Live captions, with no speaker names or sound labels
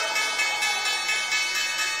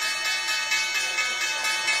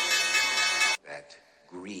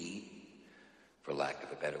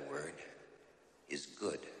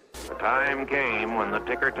time came when the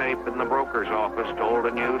ticker tape in the broker's office told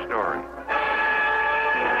a new story.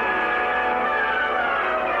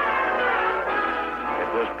 It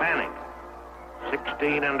was panic.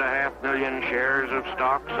 16.5 million shares of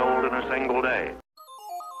stock sold in a single day.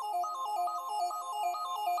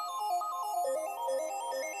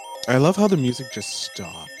 I love how the music just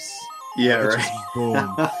stops. Yeah, It right. just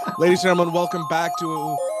boom. Ladies and gentlemen, welcome back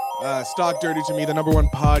to Stock Dirty to Me, the number one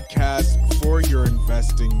podcast for your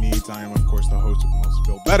investing needs. I am, of course, the host of Most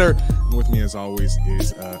Feel Better. And with me, as always,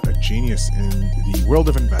 is a genius in the world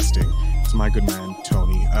of investing. It's my good man,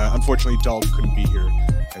 Tony. Unfortunately, Dalton couldn't be here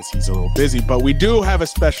as he's a little busy, but we do have a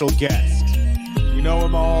special guest. You know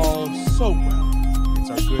him all so well.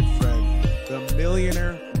 It's our good friend, the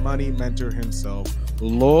millionaire money mentor himself,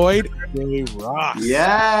 Lloyd J. Ross.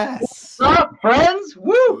 Yes. What's up, friends?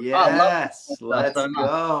 Woo! Yes. I love Let's so much.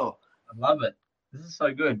 go. I love it. This is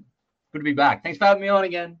so good. Good to be back. Thanks for having me on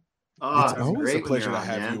again. Oh, It's it's always great a when pleasure you're to on,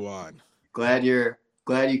 have man. you on. Glad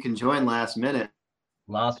you can join last minute.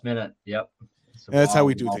 Last minute. Yep. It's a That's how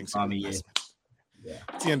we wild, do wild things. time here. of year.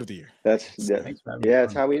 Yeah. It's the end of the year. That's Thanks for having me yeah,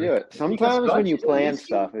 that's on. how we do it. Sometimes when you plan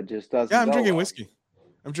stuff, it just doesn't. Yeah, I'm go drinking well. whiskey.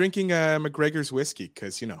 I'm drinking McGregor's whiskey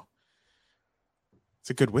because, it's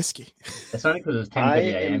a good whiskey. It's only because it's I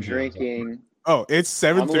 10:30 a.m. am here. drinking. Oh, it's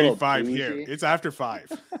I'm a little 7:35 here. bougie. It's after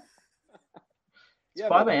 5. It's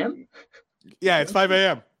 5 a.m.? Yeah, it's 5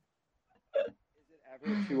 a.m. Is it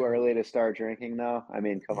ever too early to start drinking though? I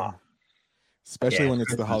mean, come on. Especially Yeah, when it's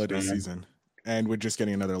the Christmas, holiday man. season and we're just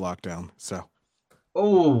getting another lockdown. So,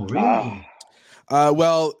 Oh, really?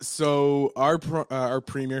 well, so our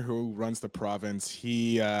premier who runs the province,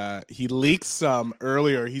 he leaked some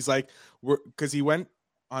earlier. He's like, because he went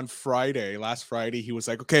on last Friday, he was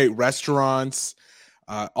like, okay, restaurants,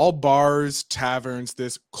 all bars, taverns,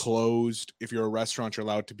 this closed. If you're a restaurant, you're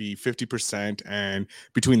allowed to be 50% and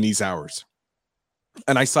between these hours.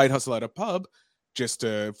 And I side hustle at a pub just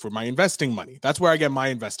for my investing money. That's where I get my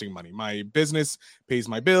investing money. My business pays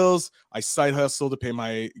my bills. I side hustle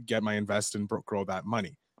to get my invest and grow that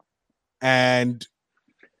money. And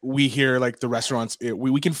we hear like the restaurants,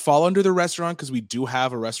 we can fall under the restaurant because we do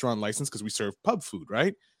have a restaurant license because we serve pub food,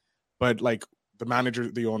 right? But like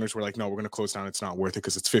the owners were like, no, we're going to close down. It's not worth it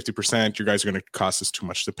because it's 50%. You guys are going to cost us too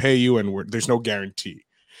much to pay you. And there's no guarantee.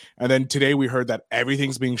 And then today we heard that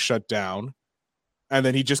everything's being shut down. And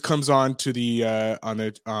then he just comes on to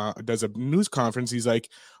does a news conference. He's like,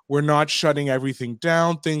 we're not shutting everything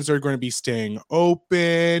down. Things are going to be staying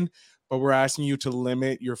open, but we're asking you to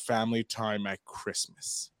limit your family time at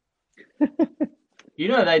Christmas. Do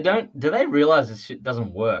they realize this shit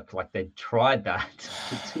doesn't work? Like they tried that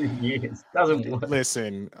for 2 years. Doesn't work.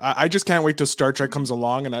 Listen, I just can't wait till Star Trek comes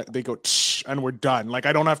along and they go, "Tsh," and we're done. Like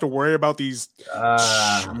I don't have to worry about these.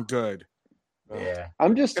 I'm good. Yeah.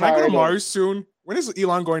 I'm just Can I go tired to of Mars soon? When is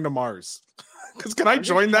Elon going to Mars? Because can I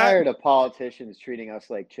join that? tired of politicians treating us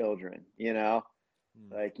like children,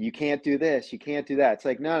 Like you can't do this, you can't do that. It's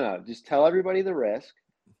like, no, just tell everybody the risk.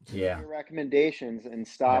 Yeah. Your recommendations and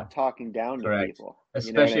stop talking down to Correct. people.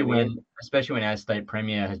 Especially when our state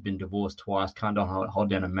premier has been divorced twice, can't hold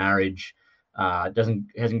down a marriage,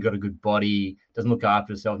 hasn't got a good body, doesn't look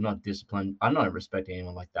after herself, not disciplined. I'm not respecting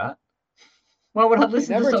anyone like that. Why would I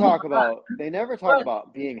listen to someone like that? They never talk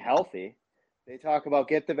about being healthy. They talk about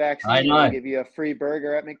get the vaccine, I know. we'll give you a free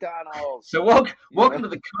burger at McDonald's. So welcome to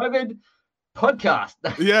the COVID podcast.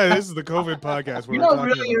 Yeah, this is the COVID podcast. You know what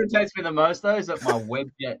really irritates me the most though is that my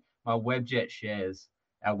Webjet shares,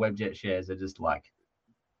 our Webjet shares are just like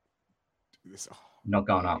not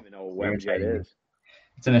going I up. don't even know what Webjet is.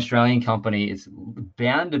 It's an Australian company. It's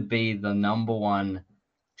bound to be the number one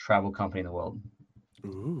travel company in the world.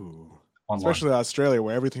 Ooh. Online. Especially Australia,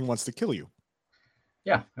 where everything wants to kill you.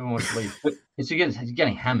 Yeah, everyone wants to leave. But it's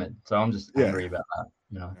getting hammered, so I'm just angry about that.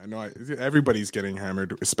 I know everybody's getting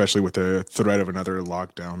hammered, especially with the threat of another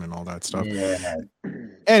lockdown and all that stuff. Yeah.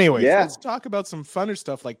 Anyways, let's talk about some funner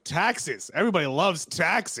stuff like taxes. Everybody loves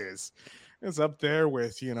taxes. It's up there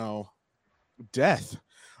with, death.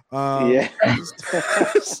 Things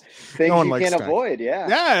no you can't avoid.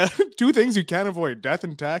 Yeah. 2 things you can't avoid: death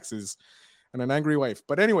and taxes, and an angry wife.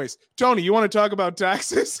 But anyways, Tony, you want to talk about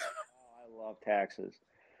taxes? I love taxes.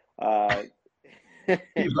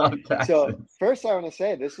 You love taxes. So first I want to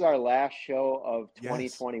say this is our last show of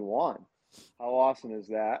 2021. Yes. How awesome is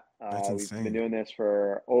that? We've been doing this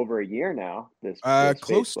for over a year now. This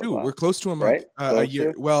close to. We're close to a month. Right? A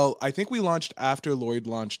year. Well, I think we launched after Lloyd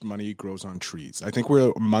launched Money Grows on Trees. I think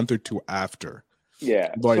we're a month or 2 after.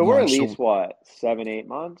 Yeah. Lloyd so we're launched. At least 7-8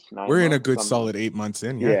 months. 9 we're months, in a good something. solid 8 months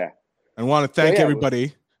in. Yeah. I want to thank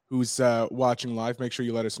everybody who's watching live, make sure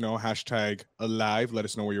you let us know, #alive. Let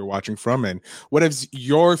us know where you're watching from, and what has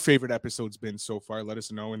your favorite episodes been so far. Let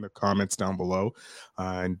us know in the comments down below.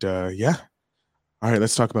 And yeah, all right,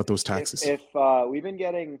 let's talk about those taxes. If we've been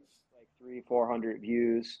getting like 300-400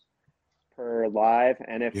 views per live,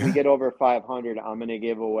 and if we get over 500, I'm going to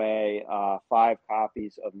give away 5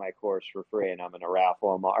 copies of my course for free, and I'm going to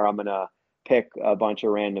raffle them, or I'm going to pick a bunch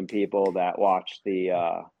of random people that watch the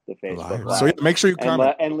Facebook Live. So yeah, make sure you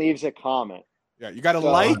comment and leaves a comment. Yeah, you got to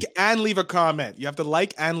like and leave a comment. You have to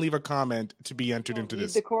like and leave a comment to be entered into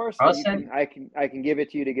this. The course, I can give it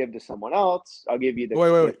to you to give to someone else. I'll give you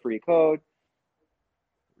the free code.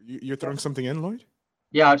 You're throwing something in, Lloyd?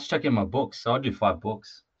 Yeah, I'll just check in my books. So I'll do 5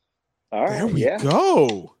 books. All right, there we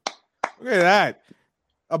go. Look at that.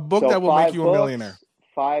 A book that will make you a millionaire.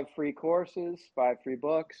 5 free courses, 5 free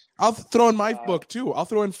books. I'll throw in my book too. I'll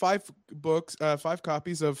throw in 5 books, 5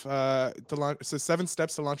 copies of the 7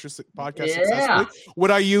 steps to launch your podcast successfully.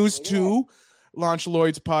 What I use to launch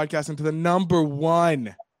Lloyd's podcast into the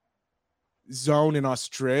 #1 zone in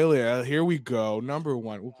Australia. Here we go.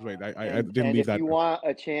 #1. Oops, wait, I didn't leave that. If you want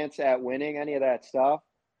a chance at winning any of that stuff,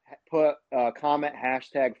 put comment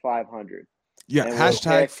 #500. Yeah,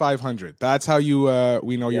 #500. That's how you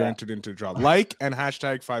we know you're entered into the draw. Like and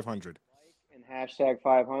 #500. Like and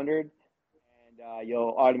 #500, and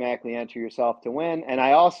you'll automatically enter yourself to win. And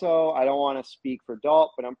I don't want to speak for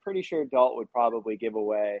Dalt, but I'm pretty sure Dalt would probably give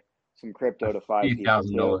away some crypto to 5 people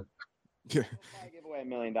too. Yeah. I give away $1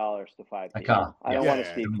 million to 5 people. I don't want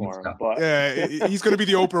to speak for him, but he's going to be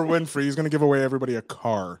the Oprah Winfrey. He's going to give away everybody a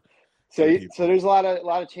car. So there's a lot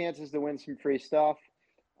of chances to win some free stuff.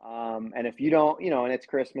 And if you don't, and it's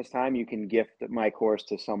Christmas time, you can gift my course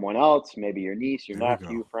to someone else, maybe your niece, your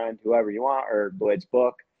nephew, friend, whoever you want, or Lloyd's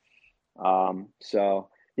book. So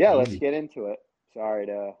yeah, let's get into it. Sorry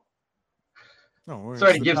to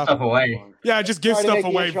give stuff away. Yeah, just give stuff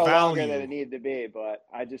away. Value longer than it needed to be, but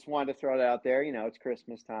I just wanted to throw it out there. It's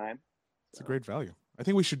Christmas time. It's a great value. I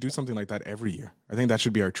think we should do something like that every year. I think that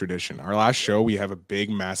should be our tradition. Our last show, we have a big,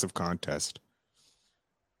 massive contest.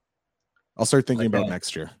 I'll start thinking about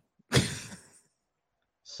next year.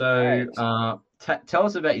 So, tell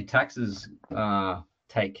us about your taxes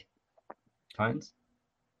take, Tones.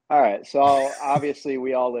 All right. So, obviously,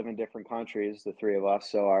 we all live in different countries, the 3 of us.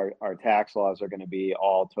 So, our tax laws are going to be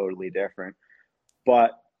all totally different.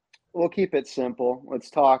 But we'll keep it simple. Let's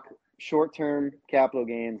talk short-term capital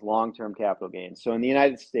gains, long-term capital gains. So, in the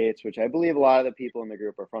United States, which I believe a lot of the people in the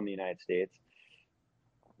group are from the United States,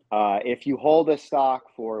 if you hold a stock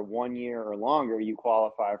for 1 year or longer, you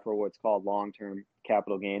qualify for what's called long-term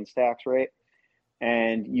capital gains tax rate,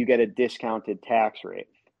 and you get a discounted tax rate.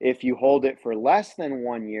 If you hold it for less than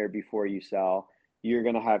 1 year before you sell, you're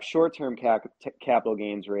going to have short-term capital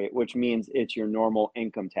gains rate, which means it's your normal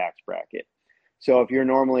income tax bracket. So if you're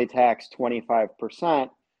normally taxed 25%,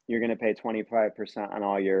 you're going to pay 25% on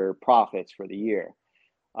all your profits for the year.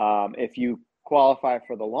 If you qualify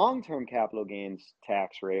for the long-term capital gains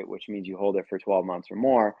tax rate, which means you hold it for 12 months or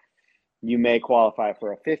more, you may qualify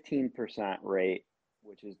for a 15% rate,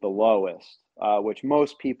 which is the lowest, which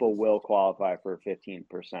most people will qualify for a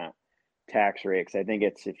 15% tax rate. Because I think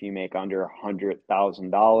it's if you make under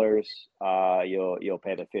 $100,000, you'll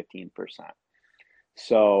pay the 15%.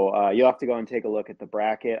 So you'll have to go and take a look at the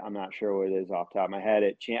bracket. I'm not sure what it is off the top of my head.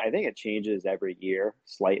 I think it changes every year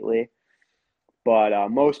slightly. But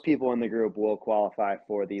most people in the group will qualify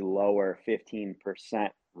for the lower 15%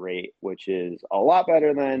 rate, which is a lot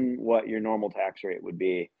better than what your normal tax rate would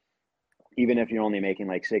be. Even if you're only making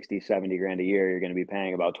like 60, 70 grand a year, you're going to be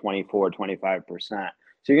paying about 24, 25%. So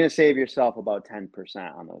you're going to save yourself about 10%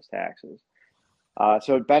 on those taxes.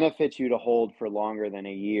 So it benefits you to hold for longer than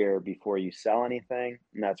a year before you sell anything.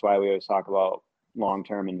 And that's why we always talk about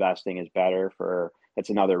long-term investing is better. That's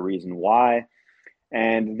another reason why.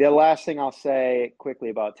 And the last thing I'll say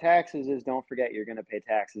quickly about taxes is don't forget you're going to pay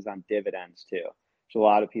taxes on dividends too. So a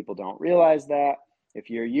lot of people don't realize that. If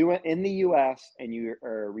you're in the U.S. and you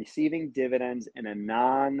are receiving dividends in a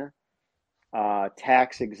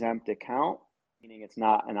non-tax exempt account, meaning it's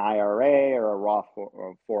not an IRA or a Roth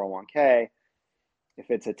or 401k, if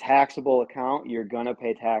it's a taxable account, you're going to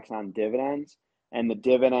pay tax on dividends. And the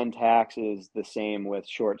dividend tax is the same with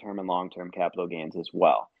short-term and long-term capital gains as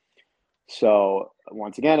well. So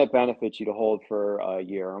once again, it benefits you to hold for a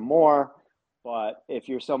year or more. But if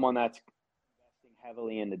you're someone that's investing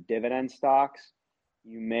heavily into dividend stocks,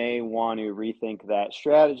 you may want to rethink that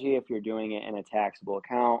strategy if you're doing it in a taxable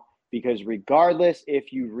account, because regardless,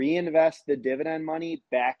 if you reinvest the dividend money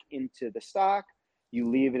back into the stock, you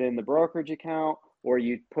leave it in the brokerage account, or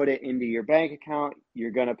you put it into your bank account,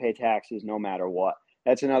 you're going to pay taxes no matter what.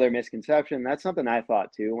 that's another misconception. That's something I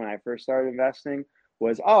thought too when I first started investing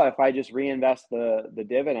was, oh, if I just reinvest the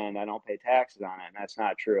dividend, I don't pay taxes on it. And that's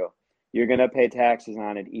not true. You're going to pay taxes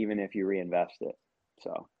on it even if you reinvest it.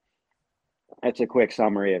 So that's a quick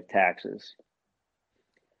summary of taxes.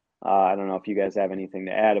 I don't know if you guys have anything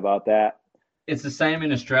to add about that. It's the same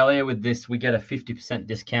in Australia with this. We get a 50%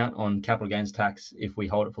 discount on capital gains tax if we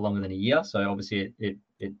hold it for longer than a year. So obviously it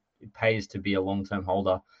pays to be a long-term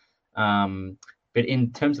holder. But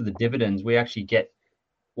in terms of the dividends, we actually get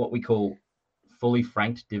what we call fully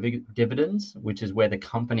franked dividends, which is where the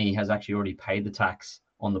company has actually already paid the tax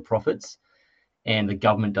on the profits and the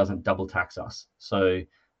government doesn't double tax us. So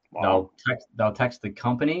they'll tax the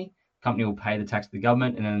company will pay the tax to the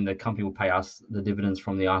government, and then the company will pay us the dividends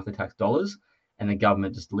from the after-tax dollars, and the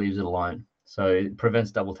government just leaves it alone. So it prevents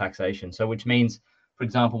double taxation. So which means, for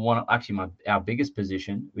example, our biggest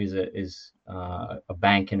position is a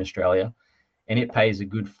bank in Australia, and it pays a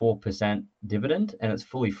good 4% dividend, and it's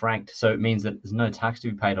fully franked. So it means that there's no tax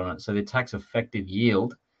to be paid on it. So the tax effective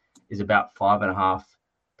yield is about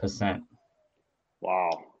 5.5%.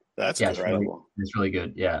 Wow, that's incredible. It's really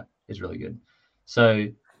good. Yeah, it's really good. So,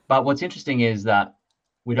 but what's interesting is that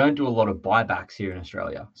we don't do a lot of buybacks here in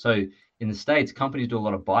Australia. So in the States, companies do a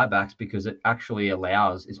lot of buybacks because it actually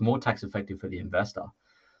it's more tax effective for the investor.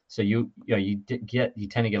 So you tend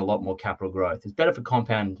to get a lot more capital growth. It's better for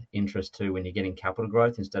compound interest too when you're getting capital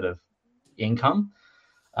growth instead of income.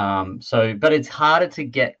 But it's harder to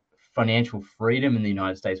get financial freedom in the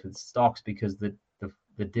United States with stocks because the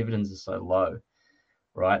dividends are so low,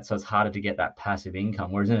 right? So it's harder to get that passive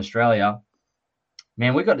income. Whereas in Australia,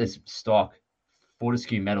 man, we've got this stock,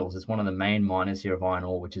 Fortescue Metals. It's one of the main miners here of iron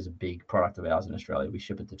ore, which is a big product of ours in Australia. We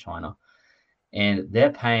ship it to China. And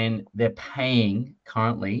they're paying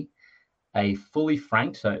currently a fully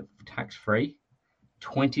franked, so tax-free,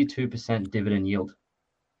 22% dividend yield.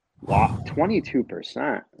 Wow,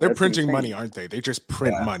 22%. They're printing money, aren't they? They just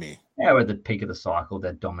print money. Yeah, we're at the peak of the cycle.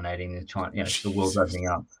 They're dominating the China. The world's opening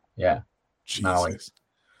up. Yeah. Jesus.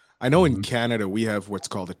 I know in Canada, we have what's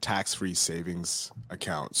called a tax-free savings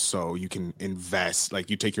account. So you can invest,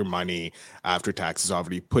 like you take your money after taxes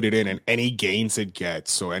already, put it in, and any gains it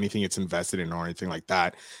gets, so anything it's invested in or anything like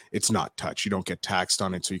that, it's not touched. You don't get taxed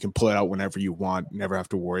on it. So you can pull it out whenever you want, never have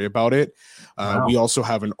to worry about it. Wow. We also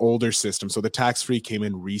have an older system. So the tax-free came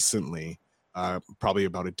in recently, probably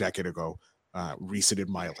about a decade ago. Recent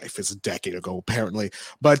in my life is a decade ago, apparently.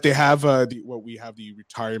 But they have the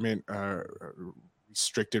retirement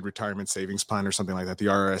restricted retirement savings plan or something like that, the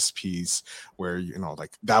RRSPs, where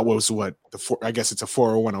like that was what I guess it's a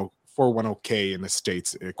 401k in the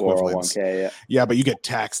States equivalent. 401k, yeah, but you get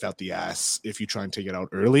taxed out the ass if you try and take it out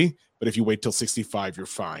early. But if you wait till 65, you're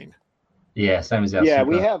fine. Yeah, same as yeah.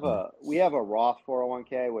 We have a Roth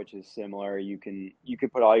 401k, which is similar. You can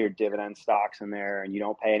put all your dividend stocks in there, and you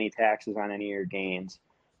don't pay any taxes on any of your gains.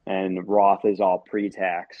 And Roth is all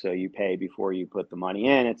pre-tax, so you pay before you put the money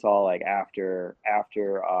in. It's all like after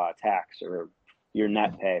tax or your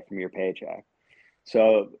net pay from your paycheck.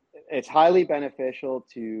 So it's highly beneficial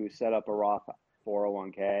to set up a Roth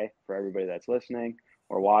 401k for everybody that's listening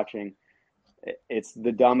or watching. It's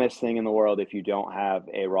the dumbest thing in the world if you don't have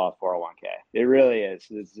a Roth 401k. It really is.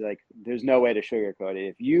 It's like there's no way to sugarcoat it.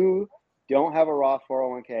 If you don't have a Roth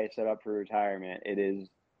 401k set up for retirement, it is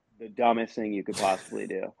the dumbest thing you could possibly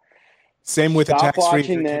do. Same with Stop a tax-free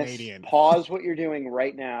watching this. Canadian. Pause what you're doing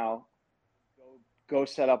right now. Go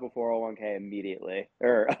set up a 401k immediately,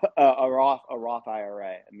 or a Roth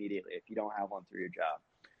IRA immediately if you don't have one through your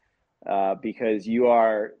job, because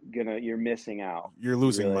you're missing out. You're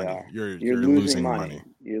losing money. You're losing money.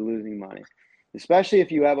 You're losing money, especially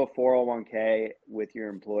if you have a 401k with your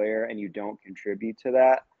employer and you don't contribute to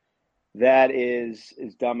that. That is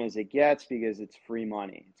as dumb as it gets because it's free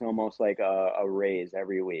money. It's almost like a raise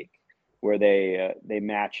every week where they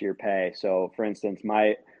match your pay. So for instance,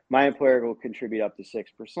 my employer will contribute up to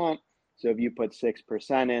 6%. So if you put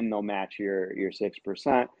 6% in, they'll match your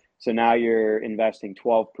 6%. So now you're investing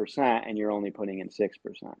 12% and you're only putting in 6%.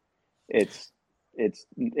 It's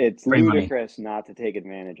free ludicrous money. Not to take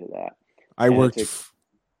advantage of that.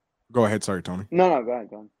 Go ahead. Sorry, Tony. No, go ahead.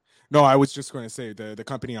 No, I was just going to say the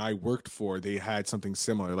company I worked for, they had something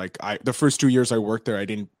similar. Like the first 2 years I worked there, I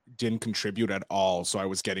didn't contribute at all. So I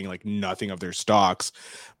was getting like nothing of their stocks,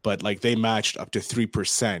 but like they matched up to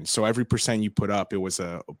 3%. So every percent you put up, it was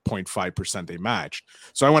a 0.5% they matched.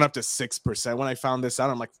 So I went up to 6%. When I found this out,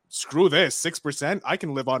 I'm like, screw this, 6%. I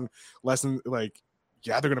can live on less than they're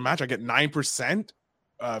going to match. I get 9%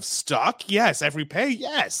 of stock. Yes. Every pay.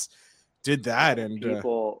 Yes. Did that. And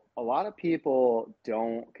a lot of people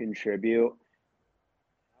don't contribute.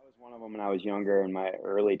 That was One of them when I was younger in my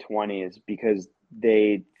early 20s because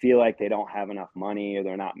they feel like they don't have enough money or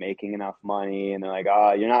they're not making enough money. And they're like,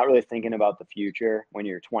 oh, you're not really thinking about the future. When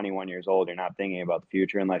you're 21 years old, you're not thinking about the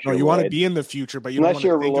future unless No, you're you want to Lloyd. be in the future, but you Unless don't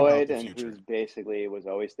you're want to think about Lloyd the and future. who's basically was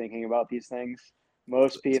always thinking about these things.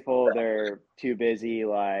 Most people, they're too busy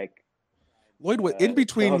like Lloyd was to in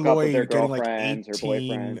between hook up with their Lloyd getting like girlfriends or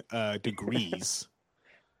 18 boyfriends. degrees.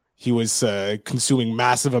 He was consuming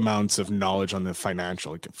massive amounts of knowledge on the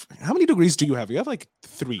financial. Like, how many degrees do you have? You have like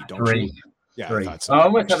 3, don't you? Three. Yeah, Three. I thought so. I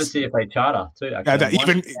almost have a CFA charter too. Actually. Yeah, that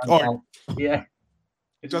even yeah.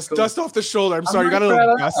 Which is cool. just off the shoulder. I'm sorry, you most got a proud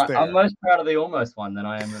little of that dust one. there. I'm most proud of the almost one than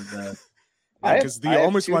I am of the. Because I the have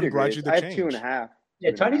almost 2 one degrees. brought you the I have change. 2.5.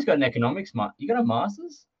 Yeah, Tony's got an economics. You got a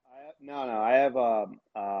master's? No. I have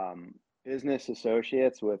business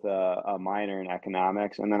associates with a minor in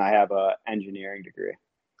economics, and then I have a engineering degree.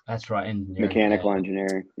 That's right, engineering. Mechanical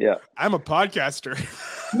engineering. Yeah. I'm a podcaster.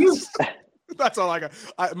 That's all I got.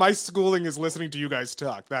 My schooling is listening to you guys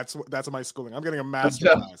talk. That's my schooling. I'm getting a master's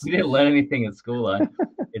class. We didn't learn anything at school, though.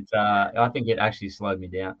 It's I think it actually slowed me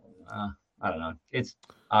down. I don't know. It's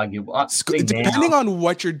arguable. Depending on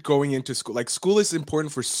what you're going into school, like school is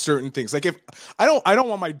important for certain things. Like if I don't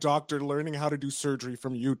want my doctor learning how to do surgery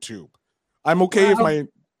from YouTube. I'm okay if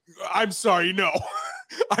I'm sorry, no.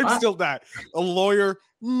 I'm still that. A lawyer,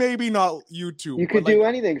 maybe not YouTube. You could do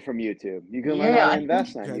anything from YouTube. You can learn how to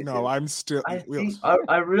invest on YouTube. No, I'm still.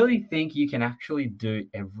 I really think you can actually do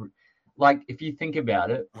like if you think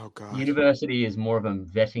about it. Oh God. University is more of a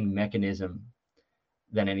vetting mechanism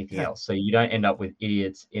than anything else. So you don't end up with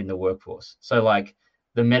idiots in the workforce. So like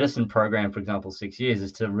the medicine program, for example, 6 years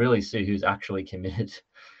is to really see who's actually committed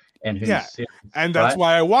and who's serious, and that's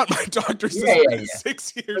why I want my doctor's to spend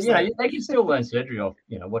 6 years. Yeah, they can still learn surgery off,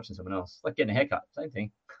 watching someone else, like getting a haircut, same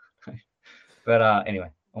thing. But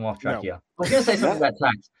anyway, I'm off track here. I was going to say something about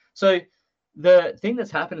tax. So the thing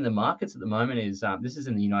that's happened in the markets at the moment is this is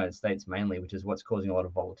in the United States mainly, which is what's causing a lot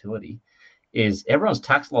of volatility, is everyone's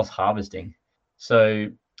tax loss harvesting. So,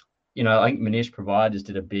 I think Manish Provide just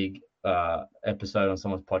did a big episode on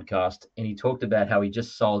someone's podcast, and he talked about how he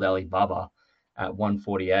just sold Alibaba at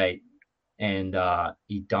 148, and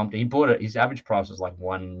he bought it. His average price was like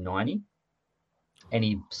 190, and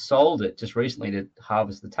he sold it just recently to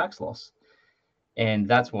harvest the tax loss, and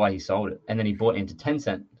that's why he sold it. And then he bought into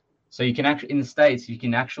Tencent. So you can actually, in the States, you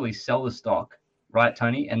can actually sell the stock, right,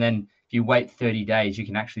 Tony? And then if you wait 30 days, you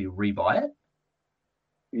can actually rebuy it.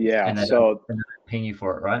 Yeah, and so ping you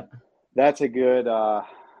for it, right? That's a good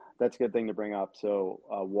thing to bring up. So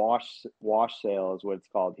wash sale is what it's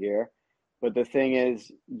called here. But the thing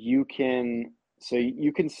is, you can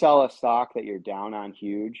sell a stock that you're down on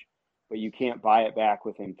huge, but you can't buy it back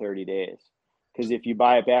within 30 days. Because if you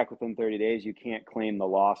buy it back within 30 days, you can't claim the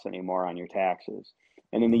loss anymore on your taxes.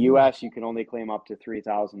 And in the U.S., you can only claim up to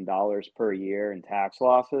 $3,000 per year in tax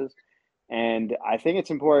losses. And I think it's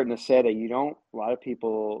important to say that a lot of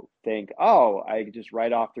people think, oh, I just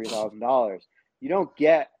write off $3,000. You don't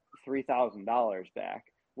get $3,000 back.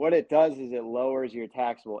 What it does is it lowers your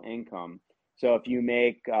taxable income. So if you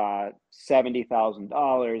make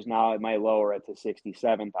 $70,000, now it might lower it to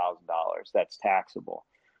 $67,000. That's taxable.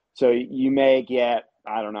 So you may get,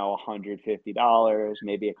 I don't know, $150,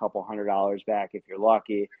 maybe a couple $100 back if you're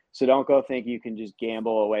lucky. So don't go think you can just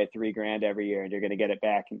gamble away $3,000 every year and you're going to get it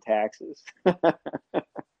back in taxes.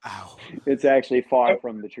 Ow. It's actually far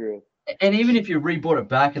from the truth. And even if you rebought it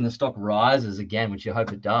back and the stock rises again, which you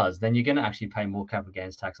hope it does, then you're going to actually pay more capital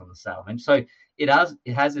gains tax on the sale. And so it has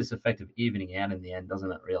this effect of evening out in the end,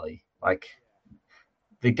 doesn't it? Really, like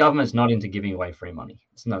the government's not into giving away free money.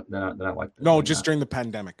 It's not. They don't like. No, just during the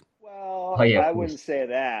pandemic. Well, I wouldn't say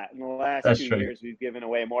that. In the last 2 years, we've given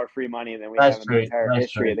away more free money than we have in the entire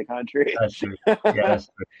history of the country. That's true. Yeah, that's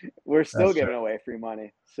true. We're still giving away free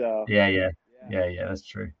money. So yeah, that's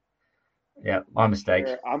true. Yeah, my mistake.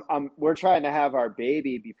 We're trying to have our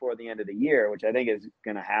baby before the end of the year, which I think is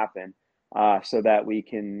going to happen, so that we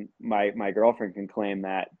can my girlfriend can claim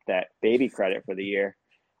that baby credit for the year.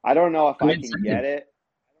 I don't know if I can get it.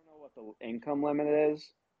 I don't know what the income limit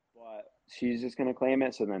is, but she's just going to claim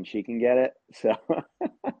it, so then she can get it. So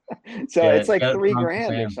it's like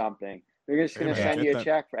 $3,000 or something. They're just going to send you a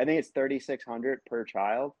check for. I think it's $3,600 per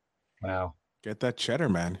child. Wow, get that cheddar,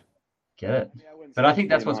 man. Get it. But I think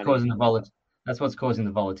that's what's causing the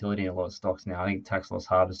volatility in a lot of stocks now. I think tax loss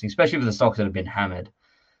harvesting, especially for the stocks that have been hammered.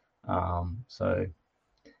 So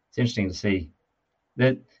it's interesting to see.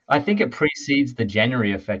 That I think it precedes the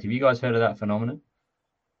January effect. Have you guys heard of that phenomenon?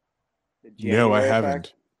 No, I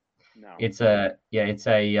haven't. No. It's a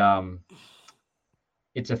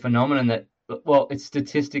phenomenon that Well, it's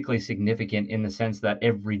statistically significant in the sense that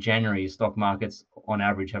every January stock markets on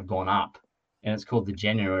average have gone up, and it's called the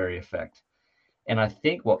January effect. And I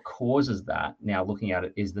think what causes that, now looking at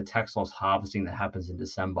it, is the tax loss harvesting that happens in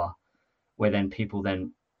December, where then people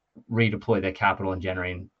then redeploy their capital in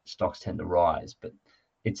January and stocks tend to rise. But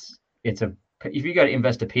if you go to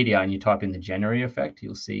Investopedia and you type in the January effect,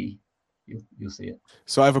 you'll see it.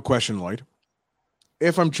 So I have a question, Lloyd.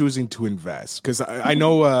 If I'm choosing to invest, because I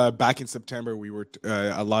know back in September we were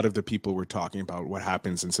a lot of the people were talking about what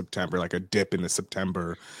happens in September, like a dip in the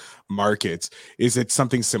September markets. Is it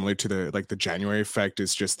something similar to the January effect?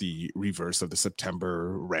 Is just the reverse of the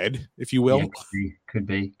September red, if you will? Yeah, could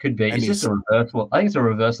be. It's just a reversal. I think it's a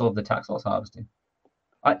reversal of the tax loss harvesting.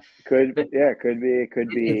 Could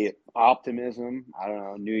be optimism. I don't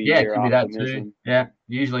know, New Year. Yeah, it could be optimism. that too. Yeah,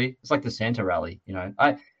 usually it's like the Santa rally,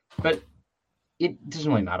 but it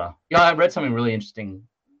doesn't really matter. Yeah, I read something really interesting.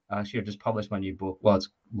 Actually, I've just published my new book. Well, it's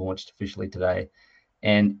launched officially today,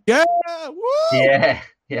 and yeah,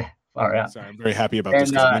 far out. Sorry, I'm very happy about this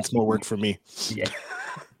because it makes more work for me. Yeah.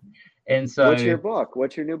 And so, what's your book?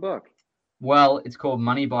 What's your new book? Well, it's called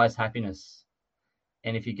Money Buys Happiness,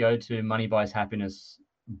 and if you go to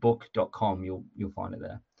moneybuyshappinessbook.com, you'll find it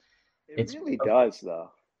there. It really does, though.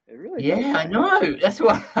 It really does. Yeah, I know. That's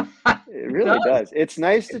what it really does. It's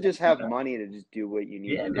nice to just have money to just do what you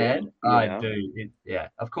need. Yeah, to man. do, I do.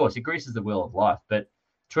 Of course, it greases the wheel of life. But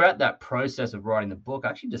throughout that process of writing the book, I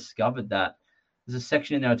actually discovered that there's a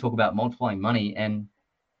section in there I talk about multiplying money, and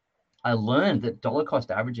I learned that dollar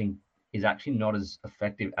cost averaging is actually not as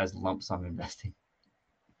effective as lump sum investing.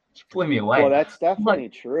 Which blew me away. Well, that's definitely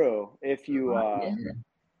true. If you put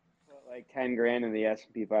like 10 grand in the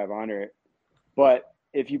S&P 500, but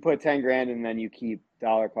if you put 10 grand and then you keep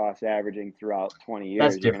dollar cost averaging throughout 20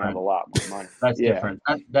 years, you're going to have a lot more money. That's different.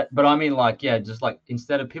 But I mean, just like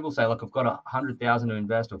instead of people say, look, I've got 100,000 to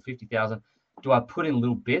invest or 50,000, do I put in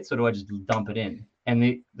little bits or do I just dump it in?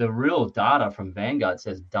 And the real data from Vanguard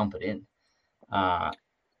says dump it in.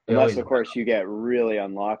 Unless, of course, you get really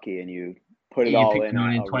unlucky and you put it all in.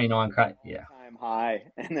 29, time high,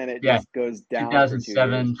 and then it just goes down.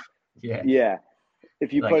 2007. Yeah.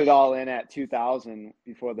 If you put it all in at 2000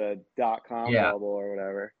 before the .com bubble or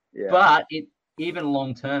whatever. Yeah. But even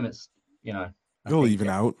long term, it's it'll even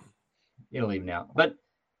out. It'll even out. But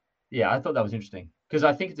yeah, I thought that was interesting because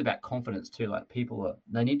I think it's about confidence too. Like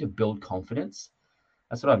they need to build confidence.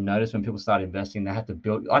 That's what I've noticed when people start investing. They have to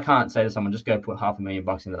build. I can't say to someone, just go put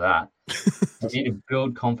 $500,000 into that. They need to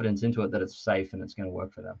build confidence into it that it's safe and it's going to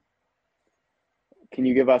work for them. Can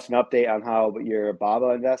you give us an update on how your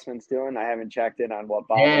BABA investment's doing? I haven't checked in on what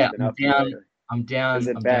BABA's been up to. I'm down. Is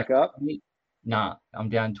it back up? Nah, I'm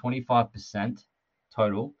down 25%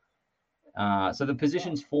 total. So the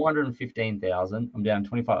position's 415,000. I'm down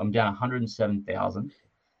 25. I'm down 107,000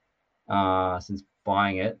 since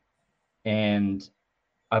buying it, and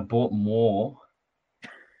I bought more.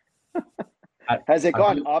 Has it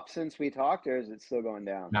gone up since we talked, or is it still going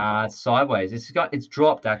down? Nah, it's sideways. It's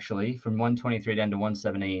dropped actually from 123 down to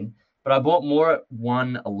 117. But I bought more at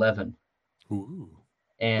 111. Ooh.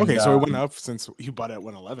 And, okay, so it went up since you bought it at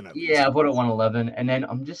 111. Yeah, I bought it at 111, and then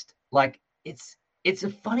I'm just like, it's a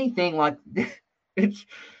funny thing. Like,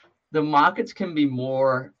 the markets can be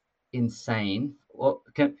more insane, or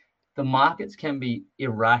the markets can be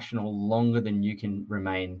irrational longer than you can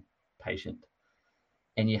remain patient.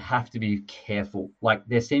 And you have to be careful. Like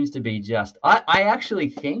there seems to be I actually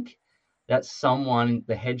think that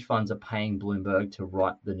the hedge funds are paying Bloomberg to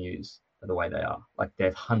write the news the way they are. Like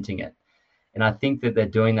they're hunting it. And I think that they're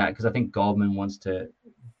doing that because I think Goldman wants to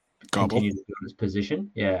continue to build his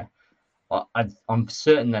position. Yeah. I'm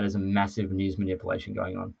certain that there's a massive news manipulation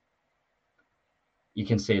going on. You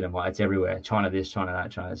can see it it's everywhere. China this, China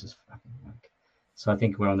that, China this. So I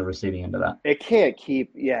think we're on the receiving end of that. It can't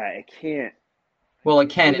it can't. Well,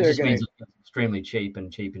 it can. It just means it's extremely cheap,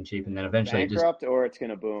 and then eventually bankrupt, or it's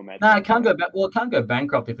going to boom. No, it can't go back. Well, it can't go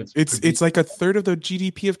bankrupt if it's like a third of the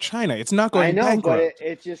GDP of China. It's not going bankrupt. But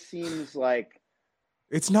it just seems like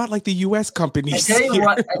it's not like the U.S. companies. I tell you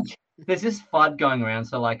what, there's this FUD going around.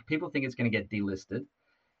 So like people think it's going to get delisted,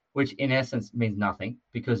 which in essence means nothing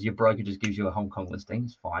because your broker just gives you a Hong Kong listing.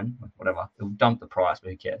 It's fine, whatever. It'll dump the price,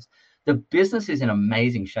 but who cares? The business is in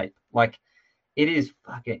amazing shape. Like.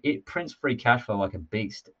 It prints free cash flow like a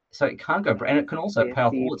beast. So it can't go, and it can also pay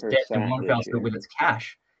off all its debts in one fell swoop with its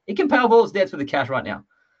cash. It can pay off all its debts with the cash right now.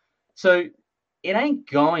 So it ain't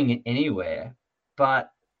going anywhere,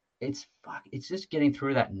 but it's just getting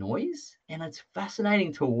through that noise. And it's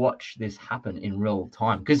fascinating to watch this happen in real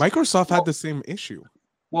time. Because Microsoft had the same issue.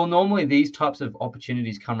 Well, normally these types of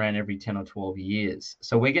opportunities come around every 10 or 12 years.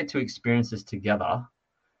 So we get to experience this together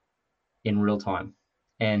in real time.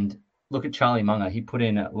 And look at Charlie Munger. He put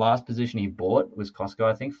in last position he bought was Costco,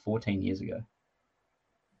 I think, 14 years ago.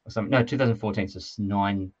 Or something. No, 2014. So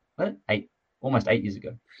almost 8 years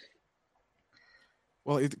ago.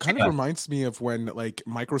 Well, it kind of reminds me of when like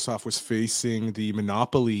Microsoft was facing the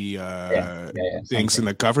monopoly things in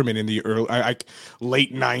the government in the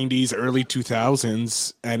late 90s, early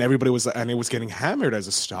 2000s, and everybody was and it was getting hammered as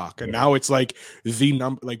a stock. And now it's like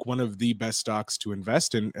one of the best stocks to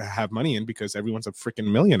invest in, have money in, because everyone's a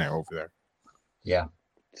freaking millionaire over there. Yeah.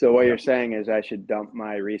 So what you're saying is I should dump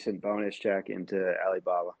my recent bonus check into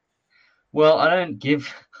Alibaba. Well,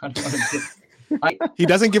 he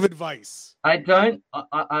doesn't give advice. I don't.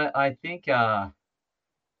 I think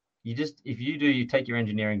you take your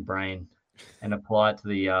engineering brain and apply it to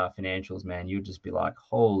the financials, man, you'd just be like,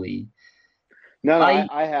 holy. No,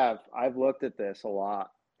 I've looked at this a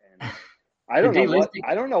lot, and I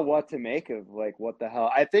don't know what to make of, like, what the hell.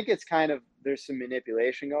 I think it's kind of, there's some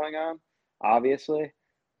manipulation going on, obviously.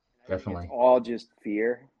 Definitely. It's all just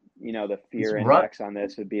fear. You know, the fear index on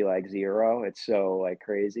this would be like 0. It's so like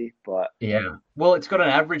crazy, but yeah. Well, it's got an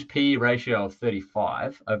average P ratio of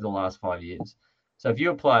 35 over the last 5 years. So if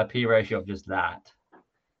you apply a P ratio of just that,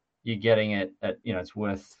 you're getting it at, it's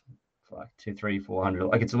worth like 200, 300, 400.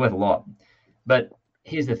 Like, it's worth a lot. But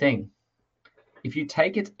here's the thing: if you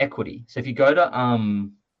take its equity, so if you go to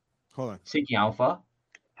hold on, Seeking Alpha.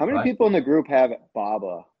 How many people in the group have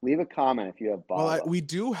BABA? Leave a comment if you have BABA. Well, we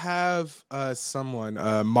do have someone,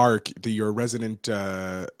 Mark, your resident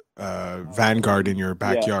Vanguard in your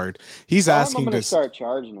backyard. Yeah. He's asking I'm going to start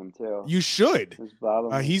charging him too. You should.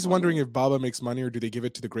 He's wondering if BABA makes money, or do they give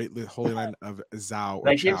it to the Great Holy Land of Zhao?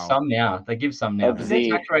 They give some now.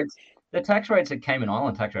 Their tax rates at Cayman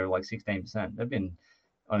Island tax rate are like 16%. They've been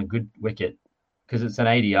on a good wicket because it's an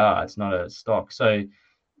ADR. It's not a stock. So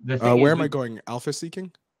the thing where am I going? Alpha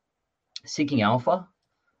seeking? Seeking Alpha.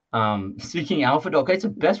 Seeking Alpha. It's the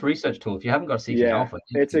best research tool. If you haven't got Seeking Alpha,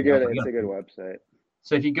 it's a good website.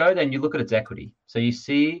 So if you go there and you look at its equity, so you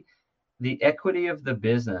see the equity of the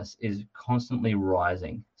business is constantly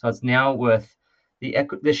rising. So it's now worth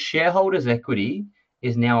the shareholders' equity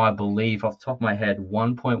is now, I believe, off the top of my head,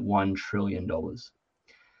 $1.1 trillion. To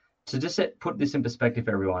just put this in perspective,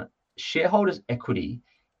 everyone, shareholders' equity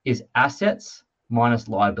is assets minus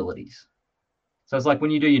liabilities. So it's like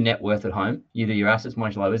when you do your net worth at home, you do your assets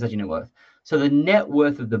minus your liabilities, that's your net worth. So the net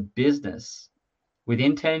worth of the business with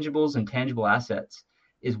intangibles and tangible assets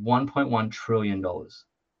is $1.1 trillion,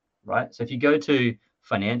 right? So if you go to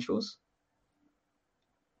financials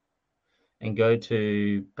and go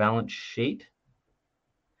to balance sheet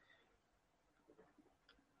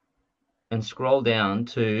and scroll down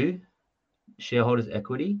to shareholders'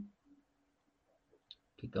 equity,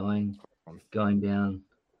 keep going down.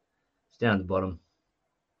 It's down at the bottom.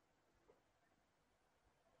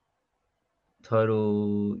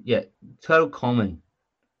 Total common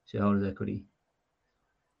shareholders' equity.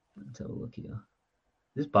 Let's have a look here.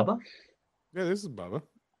 Is this Bubba? Yeah, this is Bubba.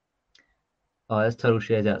 Oh, that's total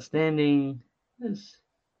shares outstanding. This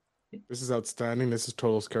is outstanding. This is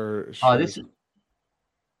total shares. Oh, this is.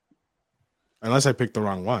 Unless I picked the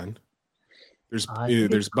wrong one. There's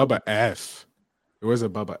Bubba F. There was a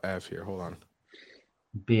Bubba F here. Hold on.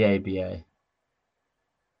 BA.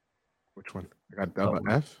 Which one? I got Bubba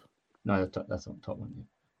F. No, that's not the top one.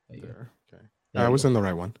 Yeah. Okay. I was in the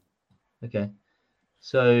right one. Okay.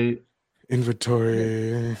 So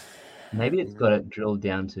inventory. Maybe it's got it drilled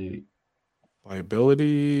down to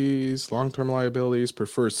liabilities, long-term liabilities,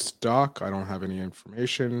 preferred stock. I don't have any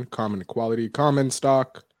information. Common equality, common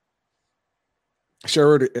stock.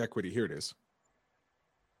 Shareholder equity. Here it is.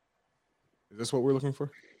 Is this what we're looking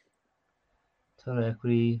for? Total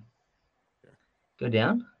equity. Go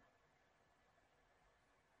down.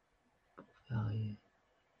 Value.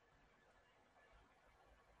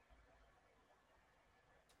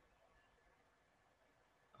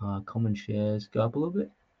 Common shares go up a little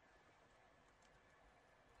bit.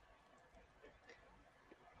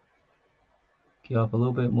 Go up a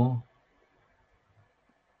little bit more.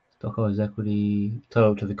 Stockholders' equity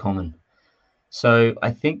total to the common. So I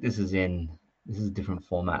think this is a different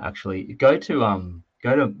format actually. Go to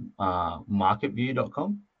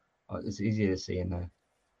marketview.com. Oh, it's easier to see in there.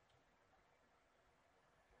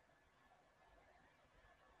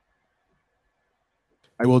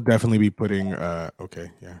 I will definitely be putting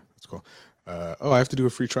okay, yeah, that's cool. I have to do a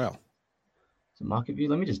free trial. So Market View,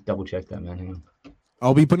 let me just double check that, man. Hang on.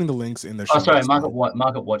 I'll be putting the links in the show. Oh, sorry,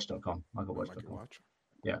 marketwatch.com. Marketwatch.com. Watch.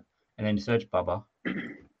 Yeah. And then search Bubba.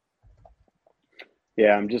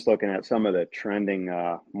 Yeah, I'm just looking at some of the trending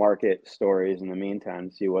market stories in the meantime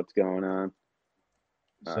to see what's going on.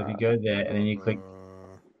 So if you go there and then you click,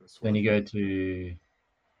 this then one. you go to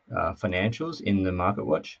financials in the Market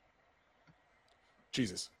Watch,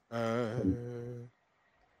 Jesus. then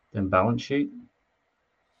balance sheet.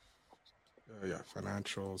 Yeah,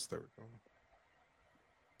 financials. There we go.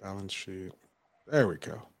 Balance sheet. There we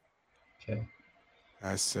go. Okay.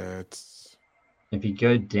 Assets. If you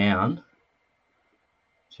go down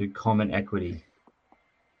to common equity,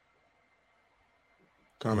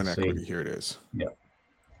 Common Let's see. equity. Here it is. Yeah.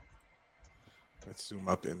 Let's zoom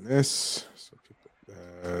up in this. So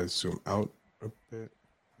people, zoom out a bit.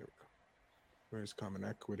 Here we go. Where's common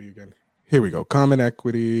equity again? Here we go. Common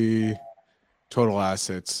equity. Total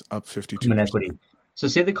assets up 52%. common equity. So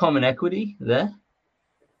see the common equity there?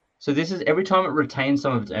 So this is every time it retains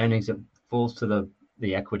some of its earnings, it falls to the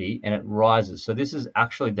equity and it rises. So this is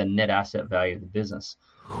actually the net asset value of the business.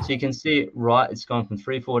 So you can see it, right? It's gone from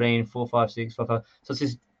 314, 456, 55. So it's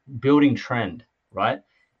this building trend, right?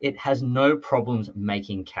 It has no problems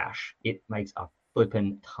making cash. It makes a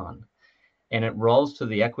flipping ton. And it rolls to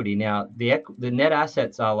the equity. Now, the net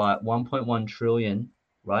assets are like 1.1 trillion,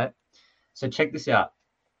 right? So check this out.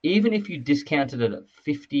 Even if you discounted it at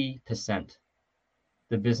 50%,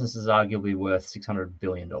 the business is arguably worth $600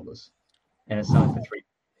 billion. And it's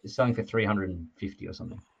selling for 350 or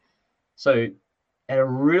something. So at a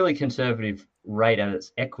really conservative rate at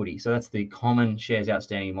its equity, so that's the common shares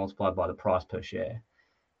outstanding multiplied by the price per share,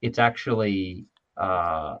 it's actually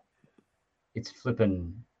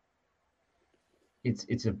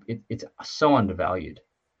it's so undervalued.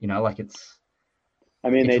 You know, like it's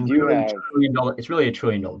they do really have it's really a $1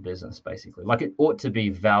 trillion business, basically. Like it ought to be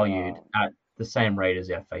valued at the same rate as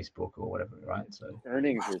our Facebook or whatever, right? So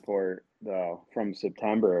earnings report though from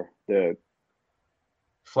September, the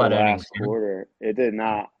flat last earnings. quarter, it did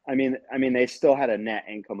not. They still had a net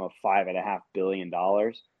income of $5.5 billion,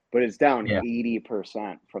 but it's down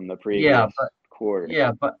 80% from the previous quarter.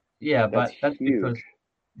 But that's huge.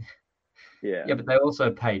 because but they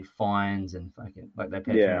also paid fines and fucking like they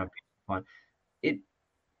paid fine.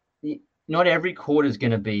 Not every quarter is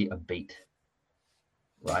going to be a beat,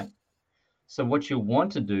 right? So what you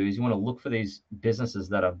want to do is you want to look for these businesses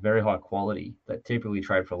that are very high quality that typically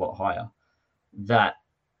trade for a lot higher. That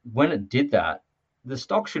when it did that, the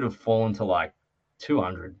stock should have fallen to like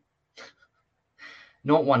 200,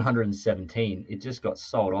 not 117. It just got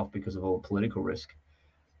sold off because of all the political risk.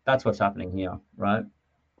 That's what's happening here, right?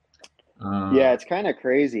 It's kind of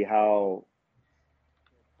crazy how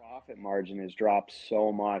the profit margin has dropped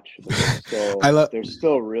so much. They're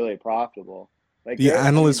still really profitable. Like the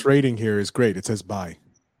analyst rating here is great. It says buy.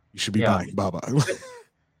 You should be buying Baba.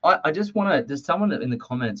 I just want to. There's someone in the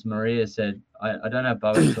comments. Maria said, "I don't know,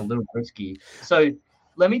 Baba. It's a little risky." So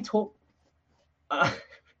let me talk.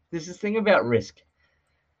 There's this thing about risk.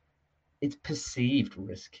 It's perceived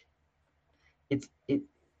risk.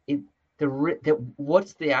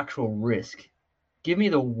 What's the actual risk? Give me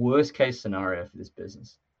the worst case scenario for this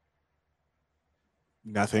business.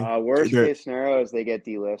 Nothing. Worst case scenario is they get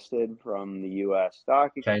delisted from the U.S.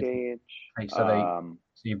 stock exchange. Okay, so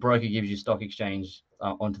your broker gives you stock exchange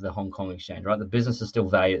onto the Hong Kong exchange, right? The business is still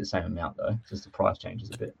valued at the same amount, though. Just the price changes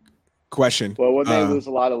a bit. Question. Well, would they lose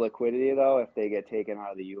a lot of liquidity, though, if they get taken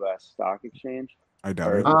out of the U.S. stock exchange? I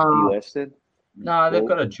doubt it. Delisted? No, they've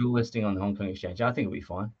got a dual listing on the Hong Kong exchange. I think it'll be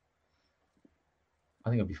fine.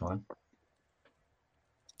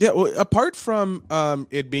 Yeah, well, apart from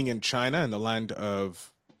it being in China and the land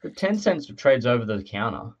of... But Tencent trades over the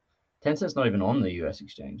counter. Tencent's not even on the US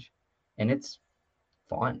exchange. And it's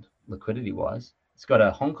fine, liquidity-wise. It's got a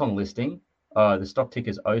Hong Kong listing. The stock ticker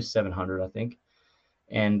is 0700, I think.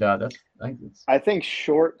 And I think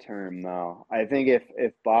short-term, though. I think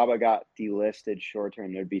if Baba got delisted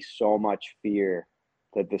short-term, there'd be so much fear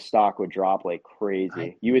that the stock would drop like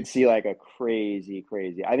crazy. You would see like a crazy.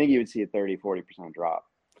 I think you would see a 30-40% drop.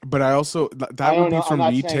 But I also that would be from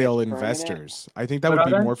retail investors. I think that would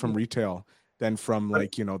be more from retail than from the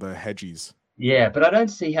hedgies. Yeah, but I don't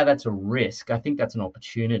see how that's a risk. I think that's an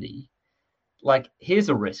opportunity. Like, here's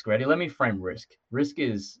a risk. Ready? Let me frame risk. Risk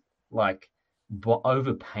is like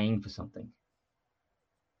overpaying for something.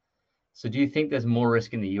 So do you think there's more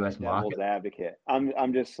risk in the US market? Devil's advocate.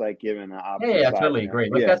 I'm just like giving the opposite. Yeah, I totally agree.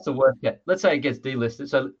 Like that's the worst. Let's say it gets delisted.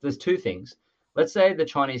 So there's two things. Let's say the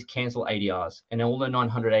Chinese cancel ADRs and all the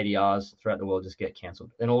 900 ADRs throughout the world just get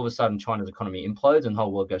canceled. Then all of a sudden China's economy implodes and the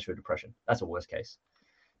whole world goes through a depression. That's a worst case.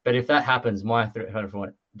 But if that happens, my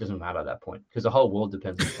 300 it doesn't matter at that point because the whole world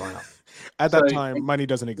depends on China. At that time, money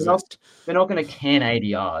doesn't exist. They're not going to can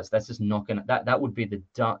ADRs. That's just not going to. That would be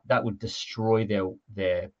that would destroy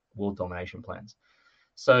their world domination plans.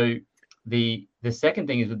 So the second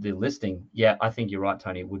thing is with the listing. Yeah, I think you're right,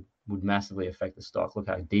 Tony. It would massively affect the stock. Look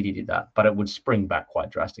how Didi did that, but it would spring back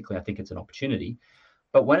quite drastically. I think it's an opportunity.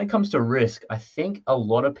 But when it comes to risk, I think a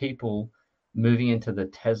lot of people moving into the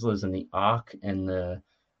Teslas and the ARK and a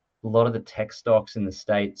lot of the tech stocks in the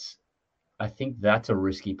States, I think that's a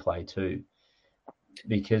risky play too,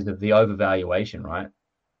 because of the overvaluation, right?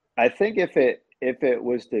 I think if it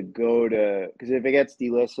was to go to, because if it gets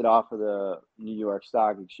delisted off of the New York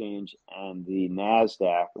Stock Exchange and the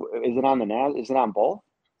Nasdaq, is it on the Is it on both?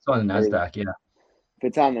 It's on the Nasdaq, yeah. If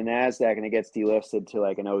it's on the Nasdaq and it gets delisted to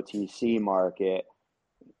like an OTC market,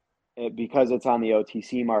 because it's on the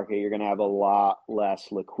OTC market, you're going to have a lot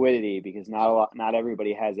less liquidity because not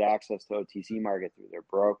everybody has access to OTC market through their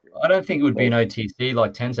broker. I don't think it would be an OTC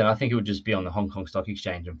like Tencent. I think it would just be on the Hong Kong Stock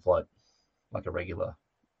Exchange and float like a regular.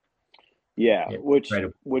 Yeah, which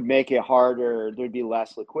would make it harder. There'd be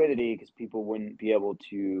less liquidity because people wouldn't be able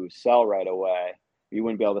to sell right away. You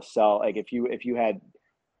wouldn't be able to sell. Like if you had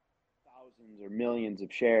thousands or millions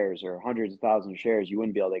of shares or hundreds of thousands of shares, you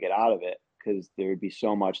wouldn't be able to get out of it because there would be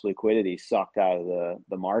so much liquidity sucked out of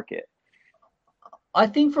the market. I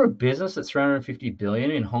think for a business that's 350 billion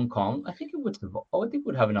in Hong Kong, I think it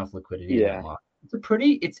would have enough liquidity. Yeah, in that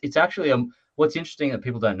market. It's actually what's interesting that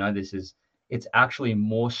people don't know this is it's actually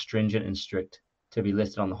more stringent and strict to be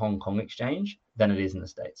listed on the Hong Kong exchange than it is in the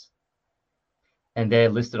States. And they're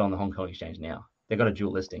listed on the Hong Kong exchange now. They've got a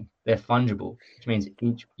dual listing. They're fungible, which means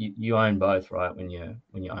you own both, right? When you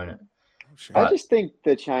own it. I just think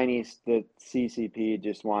the CCP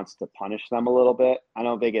just wants to punish them a little bit. I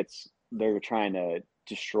don't think they're trying to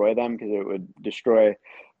destroy them because it would destroy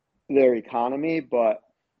their economy, but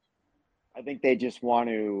I think they just want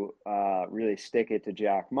to really stick it to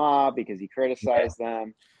Jack Ma because he criticized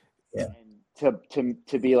them. Yeah. And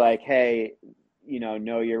to be like, hey,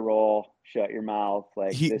 know your role, shut your mouth.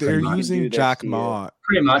 Like they're using Jack Ma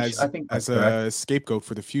pretty much, as a scapegoat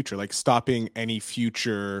for the future, like stopping any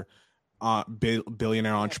future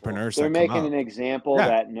billionaire entrepreneurs. They're making an example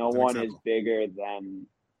that no one is bigger than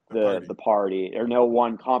the party, or no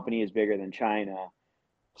one company is bigger than China.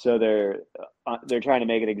 So they're trying to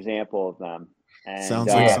make an example of them. And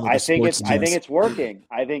sounds like I think it's working.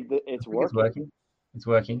 I think that it's working. It's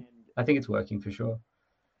working. I think it's working for sure.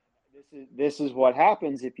 This is what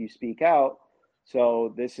happens if you speak out.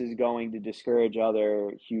 So this is going to discourage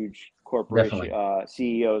other huge corporation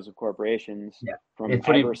CEOs of corporations from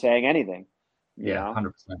ever saying anything. Yeah,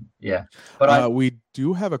 100%. Yeah, but we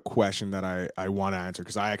do have a question that I want to answer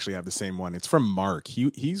because I actually have the same one. It's from Mark.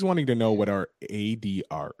 He's wanting to know what are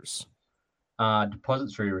ADRs.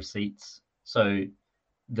 Depository receipts. So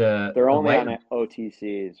they're only on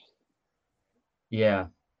OTCs. Yeah.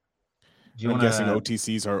 I'm guessing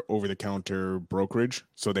OTCs are over-the-counter brokerage,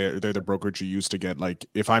 so they're the brokerage you use to get, like,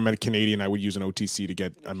 if I'm a Canadian, I would use an OTC to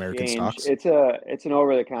get American stocks. It's an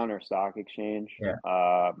over-the-counter stock exchange.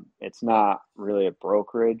 Yeah. It's not really a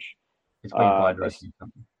brokerage. It's where you buy directly.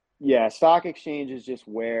 Yeah, stock exchange is just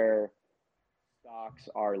where stocks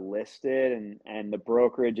are listed, and the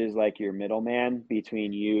brokerage is like your middleman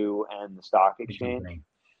between you and the stock exchange.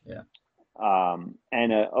 Yeah.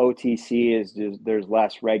 And a OTC is just, there's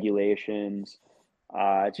less regulations.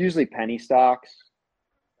 It's usually penny stocks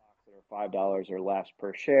that are $5 or less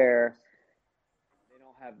per share.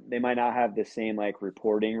 They might not have the same like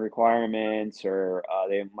reporting requirements, or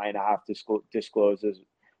they might not have to disclose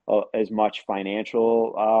as much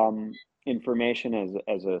financial information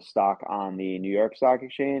as a stock on the New York Stock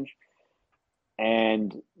Exchange.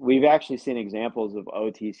 And we've actually seen examples of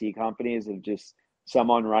OTC companies of just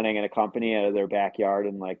someone running a company out of their backyard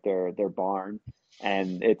in like their barn,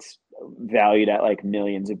 and it's valued at like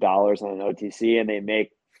millions of dollars on an OTC, and they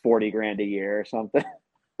make 40 grand a year or something.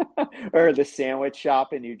 Or the sandwich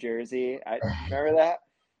shop in New Jersey. Remember that?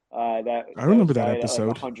 I remember that episode.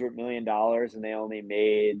 Like $100 million, and they only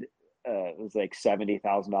made it was like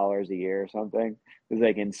 $70,000 a year or something. It was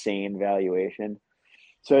like insane valuation.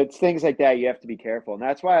 So it's things like that you have to be careful. And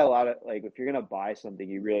that's why a lot of, like, if you're going to buy something,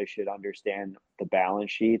 you really should understand the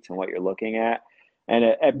balance sheets and what you're looking at. And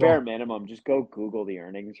at bare minimum, just go Google the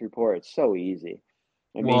earnings report. It's so easy.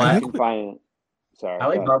 I mean, you can find – sorry.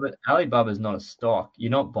 Alibaba is not a stock.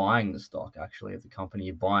 You're not buying the stock, actually, of the company.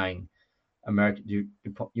 You're buying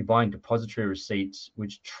you're buying depository receipts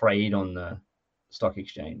which trade on the stock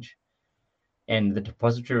exchange. And the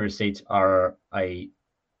depository receipts are a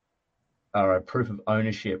proof of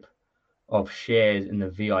ownership of shares in the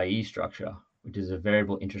VIE structure, which is a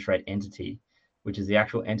variable interest rate entity, which is the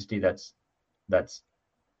actual entity that's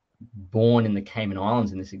born in the Cayman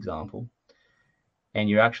Islands in this example, and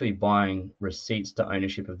you're actually buying receipts to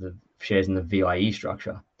ownership of the shares in the VIE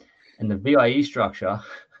structure. And the VIE structure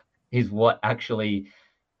is what actually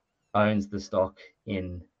owns the stock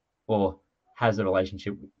in, or has a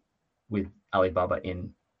relationship with Alibaba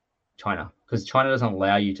in China, because China doesn't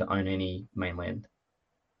allow you to own any mainland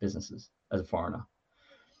businesses as a foreigner.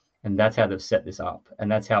 And that's how they've set this up. And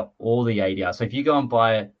that's how all the ADR. So if you go and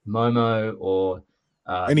buy Momo or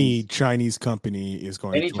any Chinese company is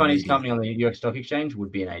going any to Chinese company on the US Stock Exchange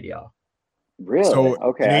would be an ADR. Really? So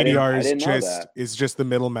Okay. an I ADR didn't know that. is just the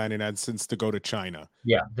middleman in essence to go to China.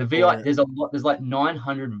 Yeah, the VI there's like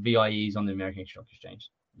 900 VIEs on the American Stock Exchange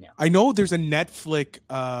now. I know there's a Netflix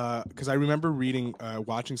because I remember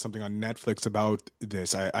watching something on Netflix about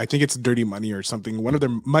this. I think it's Dirty Money or something. One of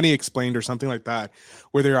their Money Explained or something like that,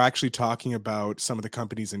 where they're actually talking about some of the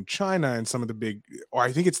companies in China and some of the big, or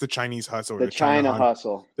I think it's the Chinese Hustle. The China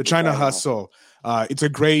Hustle. The China Hustle. It's a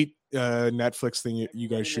great Netflix thing you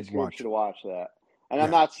guys should watch. Should watch that. And I'm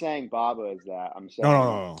not saying Baba is that. I'm saying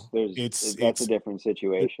no. That's a different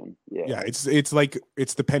situation. Yeah. It's like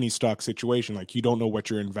it's the penny stock situation. Like you don't know what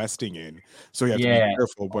you're investing in, so you have to be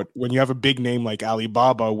careful. But when you have a big name like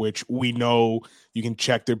Alibaba, which we know you can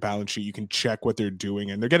check their balance sheet, you can check what they're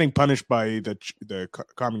doing, and they're getting punished by the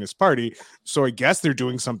Communist Party. So I guess they're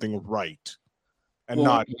doing something right. And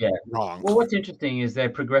not wrong. Well, what's interesting is they're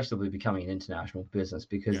progressively becoming an international business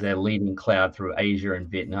because they're leading cloud through Asia and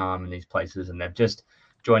Vietnam and these places, and they've just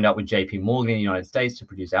joined up with JP Morgan in the United States to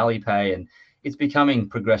produce Alipay, and it's becoming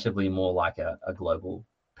progressively more like a global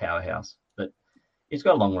powerhouse. But it's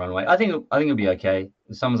got a long runway. I think it'll be okay.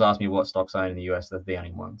 If someone's asked me what stocks I own in the US, they're the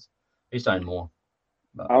only ones. I just own more.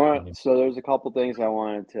 So there's a couple things I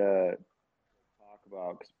wanted to talk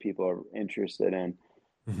about because people are interested in.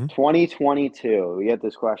 2022, we get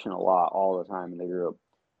this question a lot all the time in the group.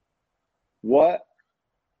 What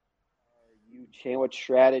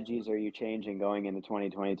strategies are you changing going into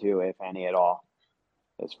 2022, if any at all,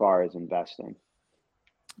 as far as investing?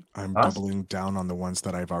 I'm doubling down on the ones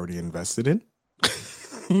that I've already invested in.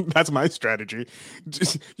 That's my strategy.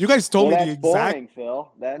 You guys told me the exact. Boring,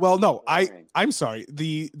 Phil. I'm sorry.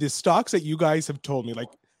 The stocks that you guys have told me, like,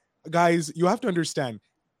 guys, you have to understand.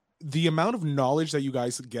 The amount of knowledge that you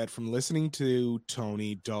guys get from listening to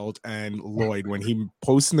Tony, Dalt, and Lloyd when he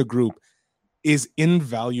posts in the group is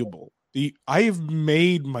invaluable. I've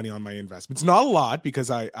made money on my investments. Not a lot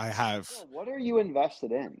because I have. What are you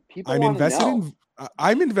invested in? I'm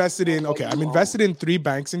invested in 3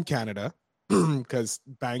 banks in Canada because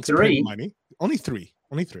banks print money. Only three.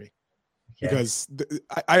 Because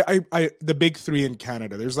the big 3 in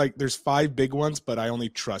Canada, there's 5 big ones, but I only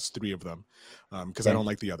trust 3 of them because I don't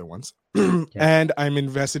like the other ones. And I'm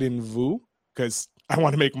invested in VU because I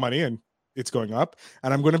want to make money and it's going up.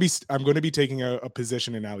 And I'm going to be taking a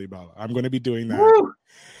position in Alibaba. I'm going to be doing that. Woo!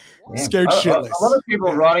 Scared shitless. A lot of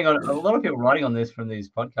people writing on this from these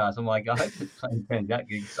podcasts. I'm like, I hope it's playing that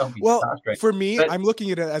good. Well, for me, I'm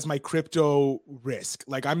looking at it as my crypto risk.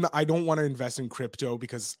 Like I don't want to invest in crypto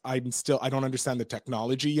because I don't understand the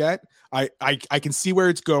technology yet. I can see where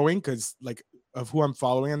it's going because like of who I'm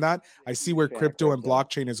following on that. I see where crypto and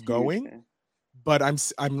blockchain is going, but I'm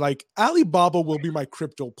like Alibaba will be my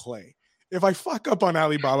crypto play. If I fuck up on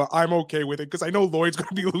Alibaba, I'm okay with it because I know Lloyd's going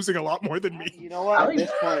to be losing a lot more than me. You know what? At this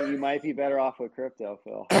point, you might be better off with crypto,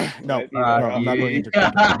 Phil. No, I'm not going into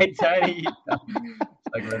crypto.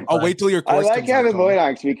 I'll wait till your course. I like having Lloyd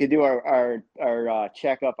on because we could do our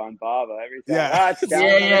checkup on Baba every time.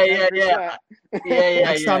 Yeah.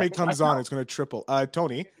 Next time he comes on, it's going to triple.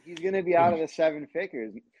 Tony, he's going to be out of the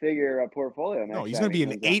 7-figure portfolio. No, he's going to be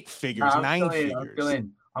in 8 figures, 9 figures. I'm still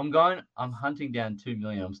in. I'm hunting down 2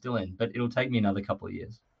 million. I'm still in, but it'll take me another couple of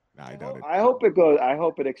years. Nah, I doubt it. I hope it goes. I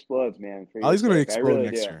hope it explodes, man. He's going to explode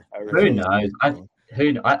next year. Who knows?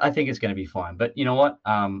 I think it's going to be fine. But you know what?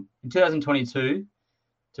 In 2022,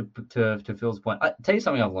 to Phil's point, I tell you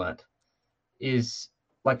something I've learned is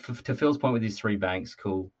like to Phil's point with these 3 banks,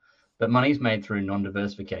 cool. But money's made through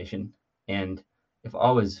non-diversification. And if I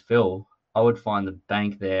was Phil, I would find the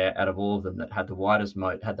bank there out of all of them that had the widest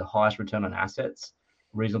moat, had the highest return on assets,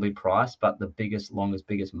 reasonably priced, but the biggest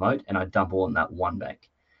moat, and I dump all in that one bank.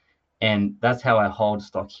 And that's how I hold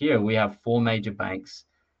stock here. We have 4 major banks.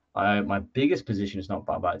 My biggest position is not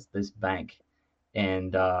Baba, it's this bank.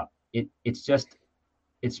 And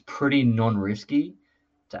it's pretty non-risky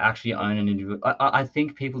to actually own an individual. I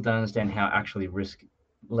think people don't understand how actually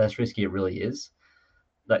less risky it really is,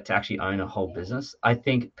 like to actually own a whole business. I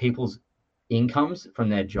think people's incomes from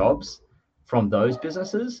their jobs from those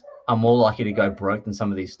businesses are more likely to go broke than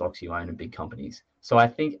some of these stocks you own in big companies. So I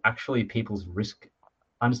think actually people's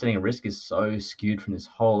understanding of risk is so skewed from this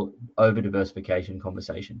whole over diversification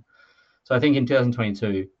conversation. So I think in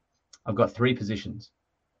 2022, I've got 3 positions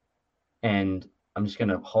and I'm just going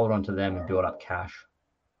to hold on to them and build up cash.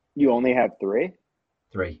 You only have 3?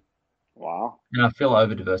 3. Wow. And I feel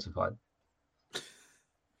over diversified.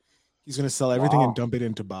 He's going to sell everything Wow. and dump it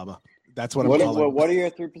into Baba. That's what I'm calling. What are your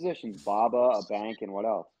 3 positions? Baba, a bank, and what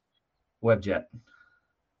else? Webjet.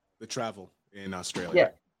 The travel in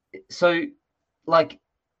Australia. Yeah. So, like,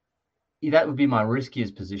 that would be my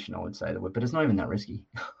riskiest position, I would say, but it's not even that risky.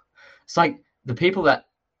 It's like the people that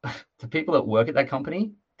work at that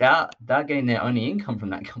company, they're getting their only income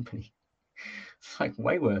from that company. It's like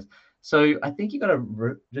way worse. So I think you got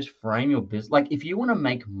to just frame your business. Like if you want to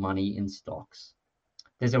make money in stocks,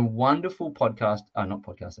 there's a wonderful podcast, not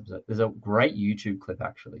podcast episode. There's a great YouTube clip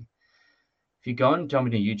actually. If you go and jump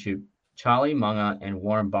into YouTube, Charlie Munger and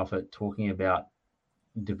Warren Buffett talking about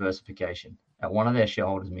diversification at one of their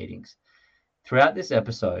shareholders meetings. Throughout this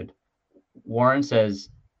episode, Warren says,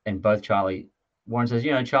 Warren says,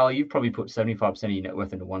 Charlie, you've probably put 75% of your net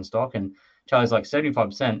worth into one stock. And Charlie's like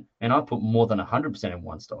 75%, and I put more than 100% in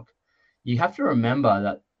one stock. You have to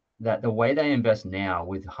remember that the way they invest now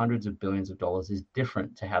with hundreds of billions of dollars is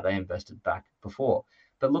different to how they invested back before.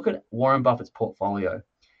 But look at Warren Buffett's portfolio.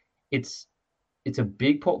 It's a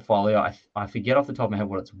big portfolio. I forget off the top of my head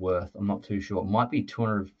what it's worth. I'm not too sure. It might be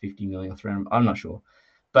 250 million or 300. I'm not sure.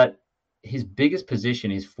 But his biggest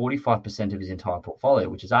position is 45% of his entire portfolio,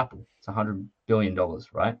 which is Apple. It's $100 billion,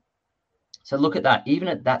 right? So look at that. Even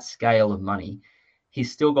at that scale of money,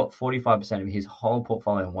 he's still got 45% of his whole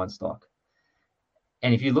portfolio in one stock.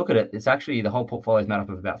 And if you look at it, it's actually the whole portfolio is made up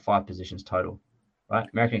of about 5 positions total, right?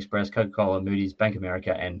 American Express, Coca-Cola, Moody's, Bank of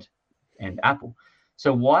America, and Apple.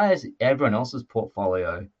 So why is everyone else's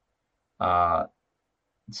portfolio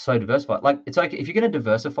so diversified? Like it's like if you're going to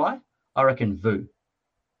diversify, I reckon VU,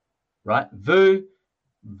 right? VU,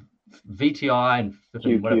 VTI, and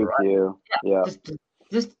whatever, right? Yeah.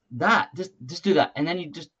 Just do that, and then you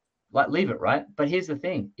just like leave it, right? But here's the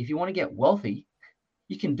thing: if you want to get wealthy,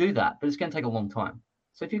 you can do that, but it's going to take a long time.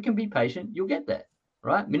 So if you can be patient, you'll get there,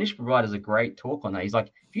 right? Manish Provide has a great talk on that. He's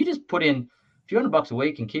like, if you just put in a few $100 a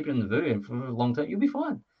week and keep it in the VU and for a long time, you'll be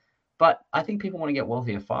fine. But I think people want to get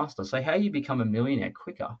wealthier faster. So how you become a millionaire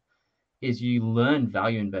quicker is you learn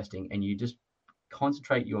value investing and you just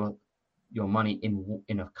concentrate your money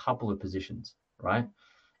in a couple of positions, right?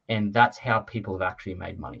 And that's how people have actually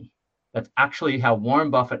made money. That's actually how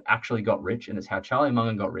Warren Buffett actually got rich, and it's how Charlie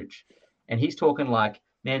Munger got rich. And he's talking like,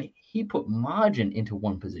 man, he put margin into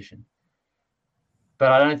one position.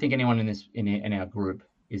 But I don't think anyone in our group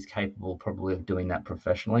is capable probably of doing that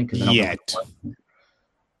professionally. Yet.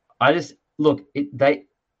 I just look,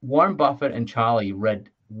 Warren Buffett and Charlie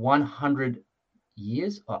read 100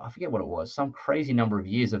 years. I forget what it was, some crazy number of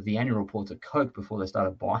years of the annual reports of Coke before they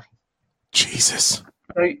started buying. Jesus.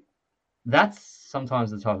 So that's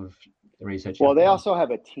sometimes the type of research. Well, they also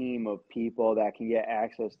have a team of people that can get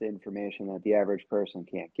access to information that the average person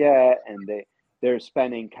can't get, and they're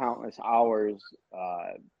spending countless hours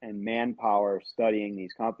and manpower studying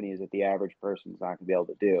these companies that the average person is not going to be able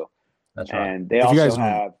to do. That's right. And they also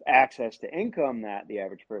have access to income that the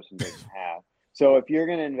average person doesn't have. So if you're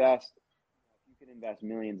going to invest, you can invest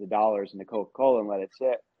millions of dollars into Coca-Cola and let it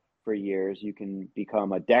sit for years. You can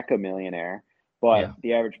become a decamillionaire. But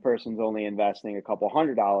the average person's only investing a couple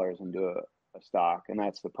 $100 into a stock, and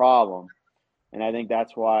that's the problem. And I think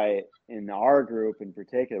that's why in our group in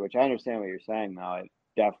particular, which I understand what you're saying, though,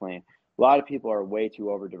 definitely a lot of people are way too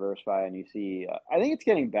over diversified, and you see, I think it's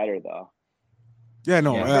getting better though. Yeah,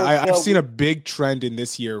 no, I've seen a big trend in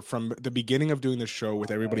this year from the beginning of doing the show with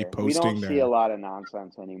everybody posting. We don't see a lot of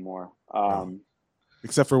nonsense anymore.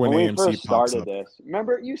 Except for when AMC first pops started up. this.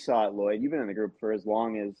 Remember, you saw it, Lloyd. You've been in the group for as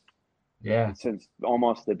long as since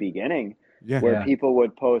almost the beginning, where people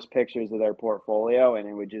would post pictures of their portfolio and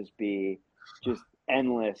it would just be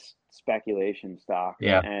endless speculation stock.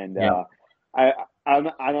 I'm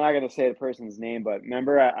not going to say the person's name, but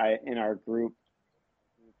remember I in our group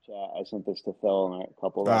chat, I sent this to Phil and a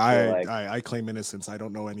couple of us. I claim innocence. I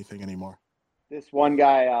don't know anything anymore. This one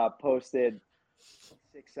guy posted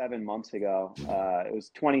 6-7 months ago. It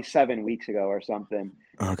was 27 weeks ago or something.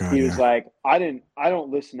 Okay, he was like, I don't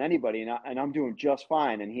listen to anybody, and I'm doing just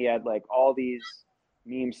fine. And he had like all these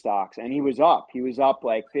meme stocks, and he was up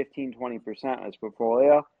like 15-20% on his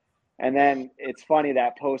portfolio. And then it's funny,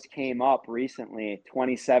 that post came up recently,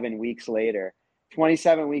 27 weeks later.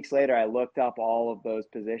 27 weeks later, I looked up all of those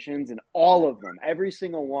positions, and all of them, every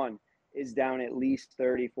single one, is down at least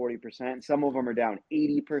 30-40%. Some of them are down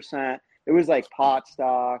 80%. It was like pot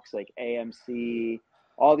stocks, like AMC,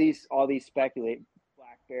 all these speculate,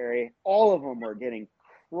 BlackBerry, all of them were getting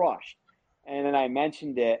crushed. And then I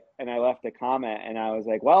mentioned it and I left a comment and I was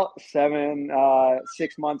like, well,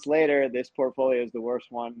 6 months later, this portfolio is the worst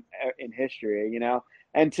one in history, you know?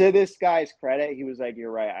 And to this guy's credit, he was like,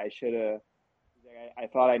 you're right. I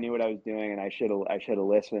thought I knew what I was doing and I should have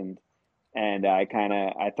listened. And I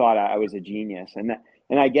thought I was a genius. And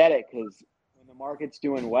I get it, because when the market's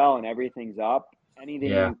doing well and everything's up, anything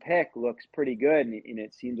you pick looks pretty good. And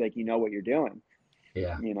it seems like you know what you're doing.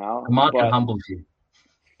 Yeah. You know, the market humbles you.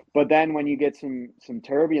 But then when you get some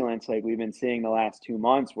turbulence, like we've been seeing the last 2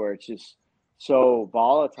 months, where it's just so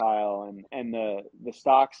volatile, and the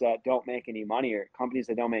stocks that don't make any money, or companies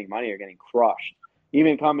that don't make money, are getting crushed.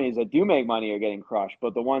 Even companies that do make money are getting crushed,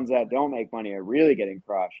 but the ones that don't make money are really getting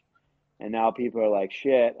crushed. And now people are like,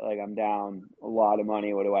 shit, like I'm down a lot of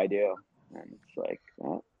money. What do I do? And it's like,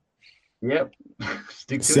 yep.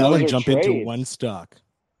 Stick to sell and jump trades. into one stock.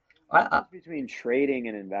 Between trading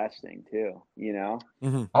and investing too, you know.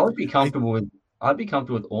 Mm-hmm. I would be comfortable with. I'd be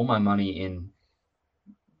comfortable with all my money in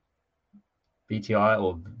BTI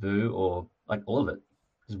or VU or like all of it.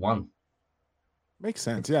 Just one. Makes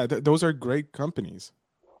sense. Yeah, those are great companies.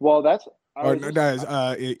 Well,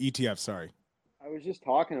 ETF. Sorry. I was just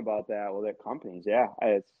talking about that. Well, they're companies. Yeah,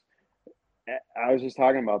 I was just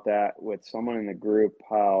talking about that with someone in the group.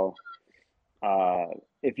 How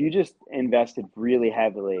if you just invested really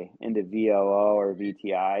heavily into VOO or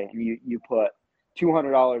VTI, and you put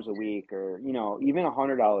 $200 a week, or even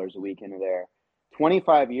 $100 a week into there,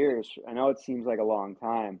 25 years. I know it seems like a long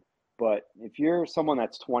time, but if you're someone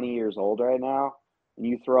that's 20 years old right now, and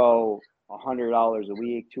you throw $100 a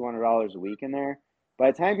week, $200 a week in there,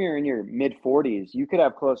 by the time you're in your mid 40s, you could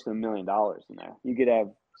have close to $1 million in there. You could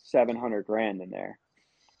have 700 grand in there,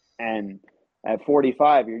 and at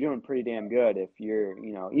 45, you're doing pretty damn good. If you're,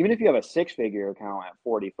 even if you have a 6-figure account at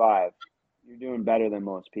 45, you're doing better than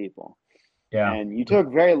most people. Yeah. And you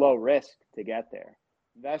took very low risk to get there.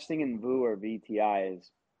 Investing in VU or VTI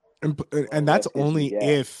is, and that's only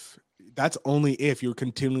if you're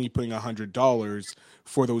continually putting $100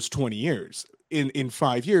 for those 20 years. In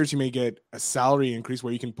 5 years, you may get a salary increase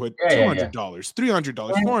where you can put $200, $300,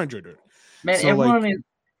 $400. Man, so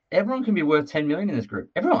everyone can be worth 10 million in this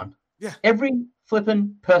group. Everyone. Yeah. Every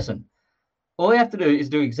flipping person. All they have to do is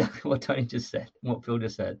do exactly what Tony just said, what Phil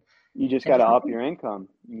just said. You just got to up your income,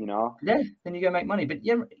 Yeah, then you go make money. But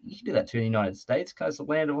yeah, you can do that too in the United States, because it's a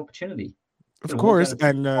land of opportunity. Of course.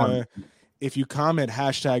 And if you comment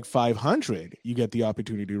 #500, you get the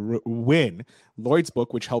opportunity to win Lloyd's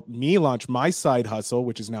book, which helped me launch my side hustle,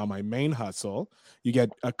 which is now my main hustle. You get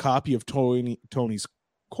a copy of Tony's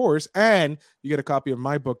course, and you get a copy of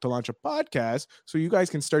my book to launch a podcast, so you guys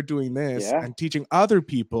can start doing this and teaching other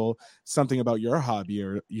people something about your hobby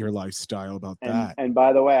or your lifestyle about that. And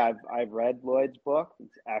by the way, I've read Lloyd's book.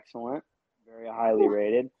 It's excellent, very highly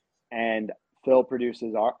rated, and Phil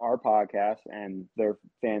produces our podcast, and they're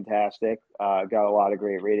fantastic. Got a lot of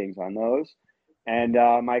great ratings on those. And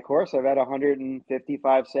my course, I've had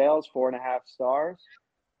 155 sales, 4.5 stars.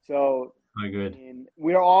 So very good.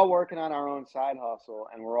 We're all working on our own side hustle,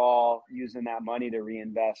 and we're all using that money to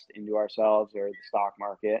reinvest into ourselves or the stock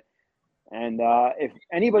market. And if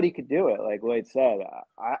anybody could do it, like Lloyd said,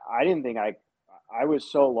 I didn't think I was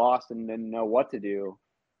so lost and didn't know what to do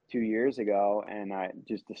 2 years ago, and I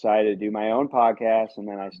just decided to do my own podcast, and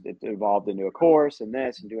then it evolved into a course and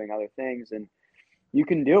this and doing other things. And you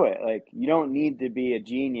can do it. Like, you don't need to be a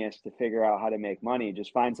genius to figure out how to make money.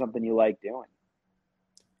 Just find something you like doing.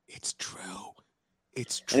 It's true.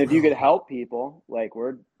 It's true. And if you could help people, like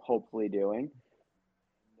we're hopefully doing,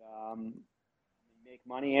 make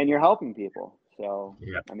money, and you're helping people. So,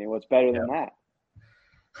 I mean, what's better than that?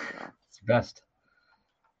 It's the best.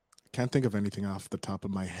 Can't think of anything off the top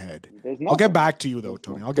of my head. I'll get back to you though,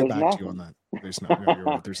 Tony. I'll get back to you on that. There's not. You're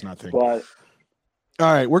right, there's nothing. But,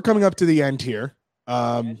 all right, we're coming up to the end here.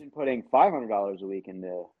 Imagine putting $500 a week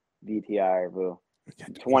into VTI or VU.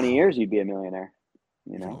 20 years, you'd be a millionaire.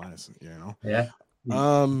 Yeah.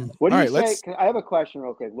 What do you say? I have a question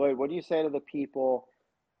real quick, Lloyd. What do you say to the people?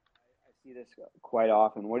 I see this quite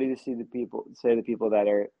often. What do you say to the people that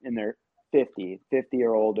are in their 50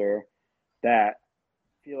 or older, that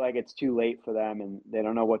feel like it's too late for them and they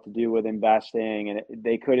don't know what to do with investing, and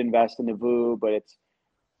they could invest in the VU, but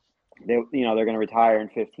they're going to retire in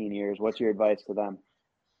 15 years. What's your advice to them?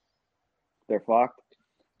 They're fucked.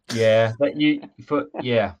 Yeah, but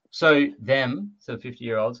so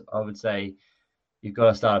 50-year-olds, I would say you've got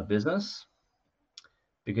to start a business.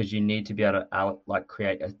 because you need to be able to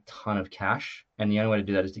create a ton of cash. And the only way to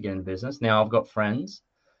do that is to get in business. Now, I've got friends.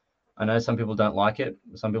 I know some people don't like it.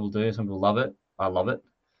 Some people do. Some people love it. I love it.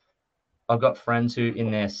 I've got friends who in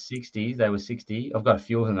their 60s, they were 60. I've got a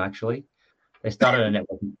few of them actually. They started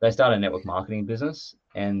a network marketing business,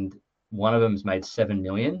 and one of them's made 7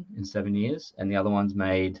 million in 7 years, and the other one's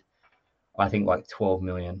made, I think, like 12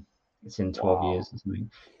 million. It's in 12 years or something.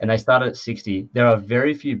 And they started at 60. There are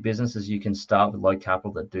very few businesses you can start with low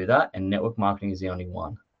capital that do that, and network marketing is the only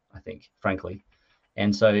one, I think, frankly.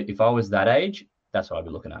 And so if I was that age, that's what I'd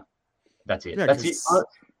be looking at. That's it. Yeah, that's it.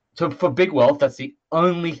 So for big wealth, that's the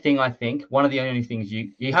only thing I think. One of the only things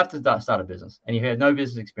you have to start a business, and if you have no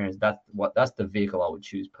business experience, that's the vehicle I would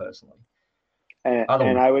choose personally. And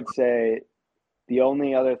I would say the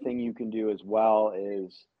only other thing you can do as well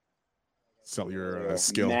is sell your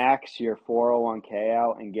skill, max your 401k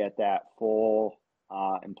out, and get that full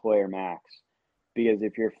employer max. Because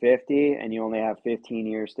if you're 50 and you only have 15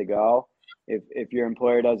 years to go, if your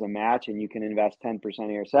employer does a match and you can invest 10% of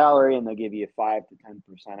your salary and they'll give you 5 to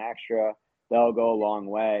 10% extra, that'll go a long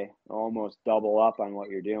way. They'll almost double up on what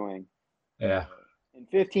you're doing. Yeah. In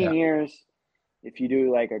 15 years, if you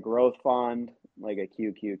do like a growth fund, like a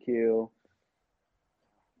QQQ,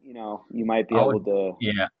 you might be able to.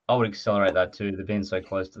 Yeah, I would accelerate that too. They've been so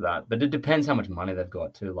close to that. But it depends how much money they've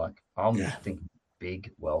got too. Like, I'm thinking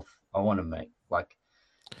big wealth. I want to make, like,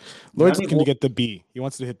 Lloyd's looking to get the B. He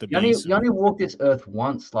wants to hit the B. You only walk this earth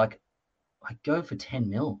once. Like, I go for 10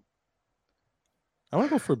 mil. I want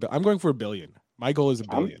to go for I'm going for $1 billion. My goal is $1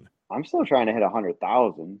 billion. I'm still trying to hit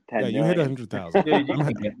 100,000. Yeah, you hit 100,000. Dude,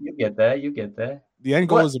 you get there. You get there. The end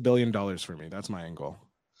goal is $1 billion for me. That's my end goal.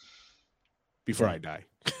 Before I die.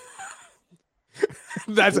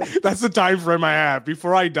 That's the time frame I have.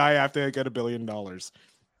 Before I die, I have to get $1 billion.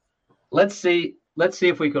 Let's see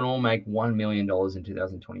if we can all make $1 million in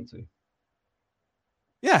 2022.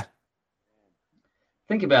 Yeah.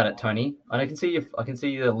 Think about it, Tony. I can see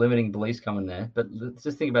the limiting beliefs coming there, but let's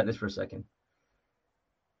just think about this for a second.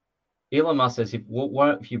 Elon Musk says,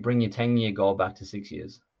 what if you bring your 10-year goal back to 6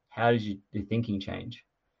 years? How does your thinking change?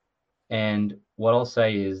 And what I'll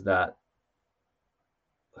say is that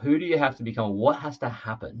who do you have to become? What has to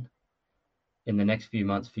happen in the next few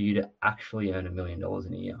months for you to actually earn $1 million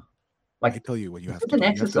in a year? Like, I tell you what you have to do. It's an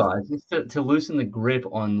exercise. It's to loosen the grip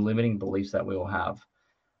on limiting beliefs that we all have.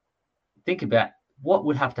 Think about what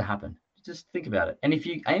would have to happen. Just think about it. And if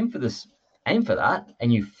you aim for that,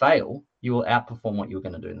 and you fail, you will outperform what you were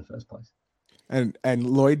going to do in the first place. And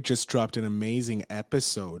Lloyd just dropped an amazing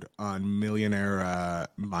episode on millionaire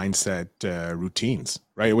mindset routines,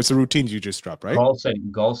 right? It was the routines you just dropped, right?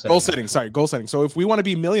 Goal setting. So if we want to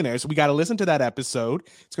be millionaires, we got to listen to that episode.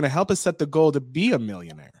 It's going to help us set the goal to be a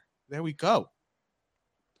millionaire. There we go.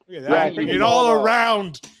 Look at that. Bring it all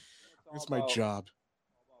around. That's my job.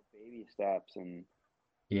 Baby steps and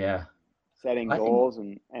setting goals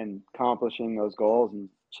and accomplishing those goals and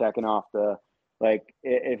checking off the. Like,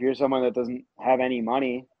 if you're someone that doesn't have any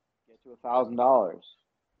money, get to $1,000,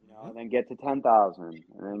 and then get to 10,000,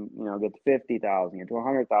 and then, get to 50,000, get to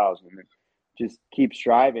 100,000, and just keep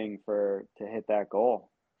striving to hit that goal.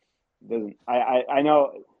 I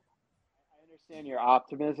know, I understand your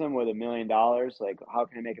optimism with $1 million. Like, how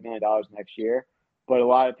can I make $1 million next year? But a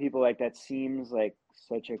lot of people, like, that seems like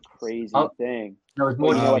such a crazy thing. No, it's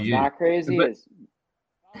more what's not crazy is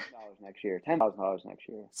 $1,000 next year, $10,000 next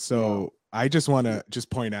year. So I just want to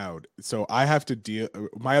point out. So I have to deal.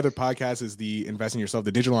 My other podcast is the Invest in Yourself,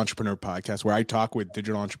 the Digital Entrepreneur Podcast, where I talk with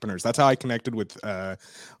digital entrepreneurs. That's how I connected with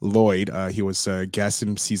Lloyd. He was a guest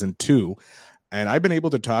in season 2, and I've been able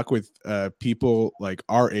to talk with people like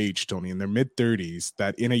our age, Tony, in their mid 30s,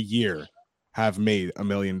 that in a year have made $1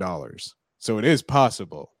 million. So it is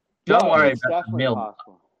possible. Don't worry about the mill.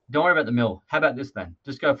 Possible. Don't worry about the mill. How about this then?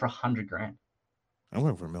 Just go for $100,000. I'm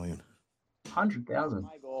going for $1 million. 100,000.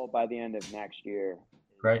 My goal by the end of next year is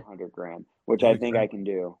Great. $100,000, which I think I can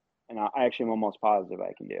do, and I actually am almost positive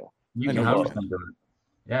I can do. You can 100% do it.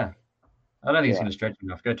 Yeah, I don't think it's going to stretch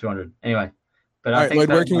enough. Go 200 anyway. But I think Lloyd,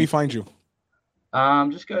 where can we find you?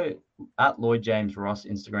 Just go at Lloyd James Ross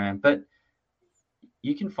Instagram. But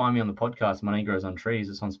you can find me on the podcast. Money Grows on Trees.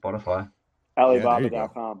 It's on Spotify.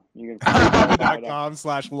 Alibaba.com. You can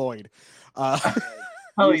Alibaba.com/Lloyd.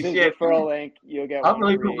 Holy shit! For a link, you'll get. I've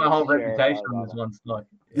really put my whole reputation on this one slide.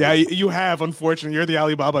 Yeah, you have. Unfortunately, you're the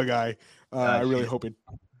Alibaba guy. I really hope it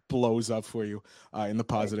blows up for you in the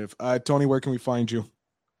positive. Tony, where can we find you?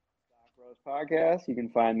 Rose Podcast. You can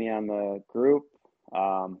find me on the group.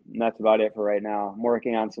 And that's about it for right now. I'm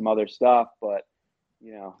working on some other stuff, but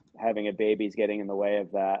having a baby's getting in the way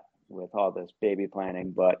of that. with all this baby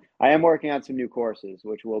planning. But I am working on some new courses,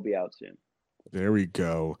 which will be out soon. There we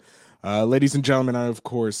go. Ladies and gentlemen, I, of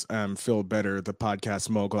course, am Phil Better, the podcast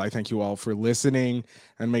mogul. I thank you all for listening,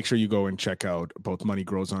 and make sure you go and check out both Money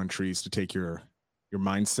Grows on Trees to take your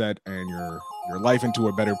mindset and your life into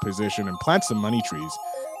a better position, and plant some money trees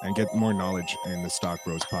and get more knowledge in the Stock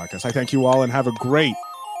Bros podcast. I thank you all and have a great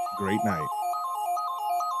night.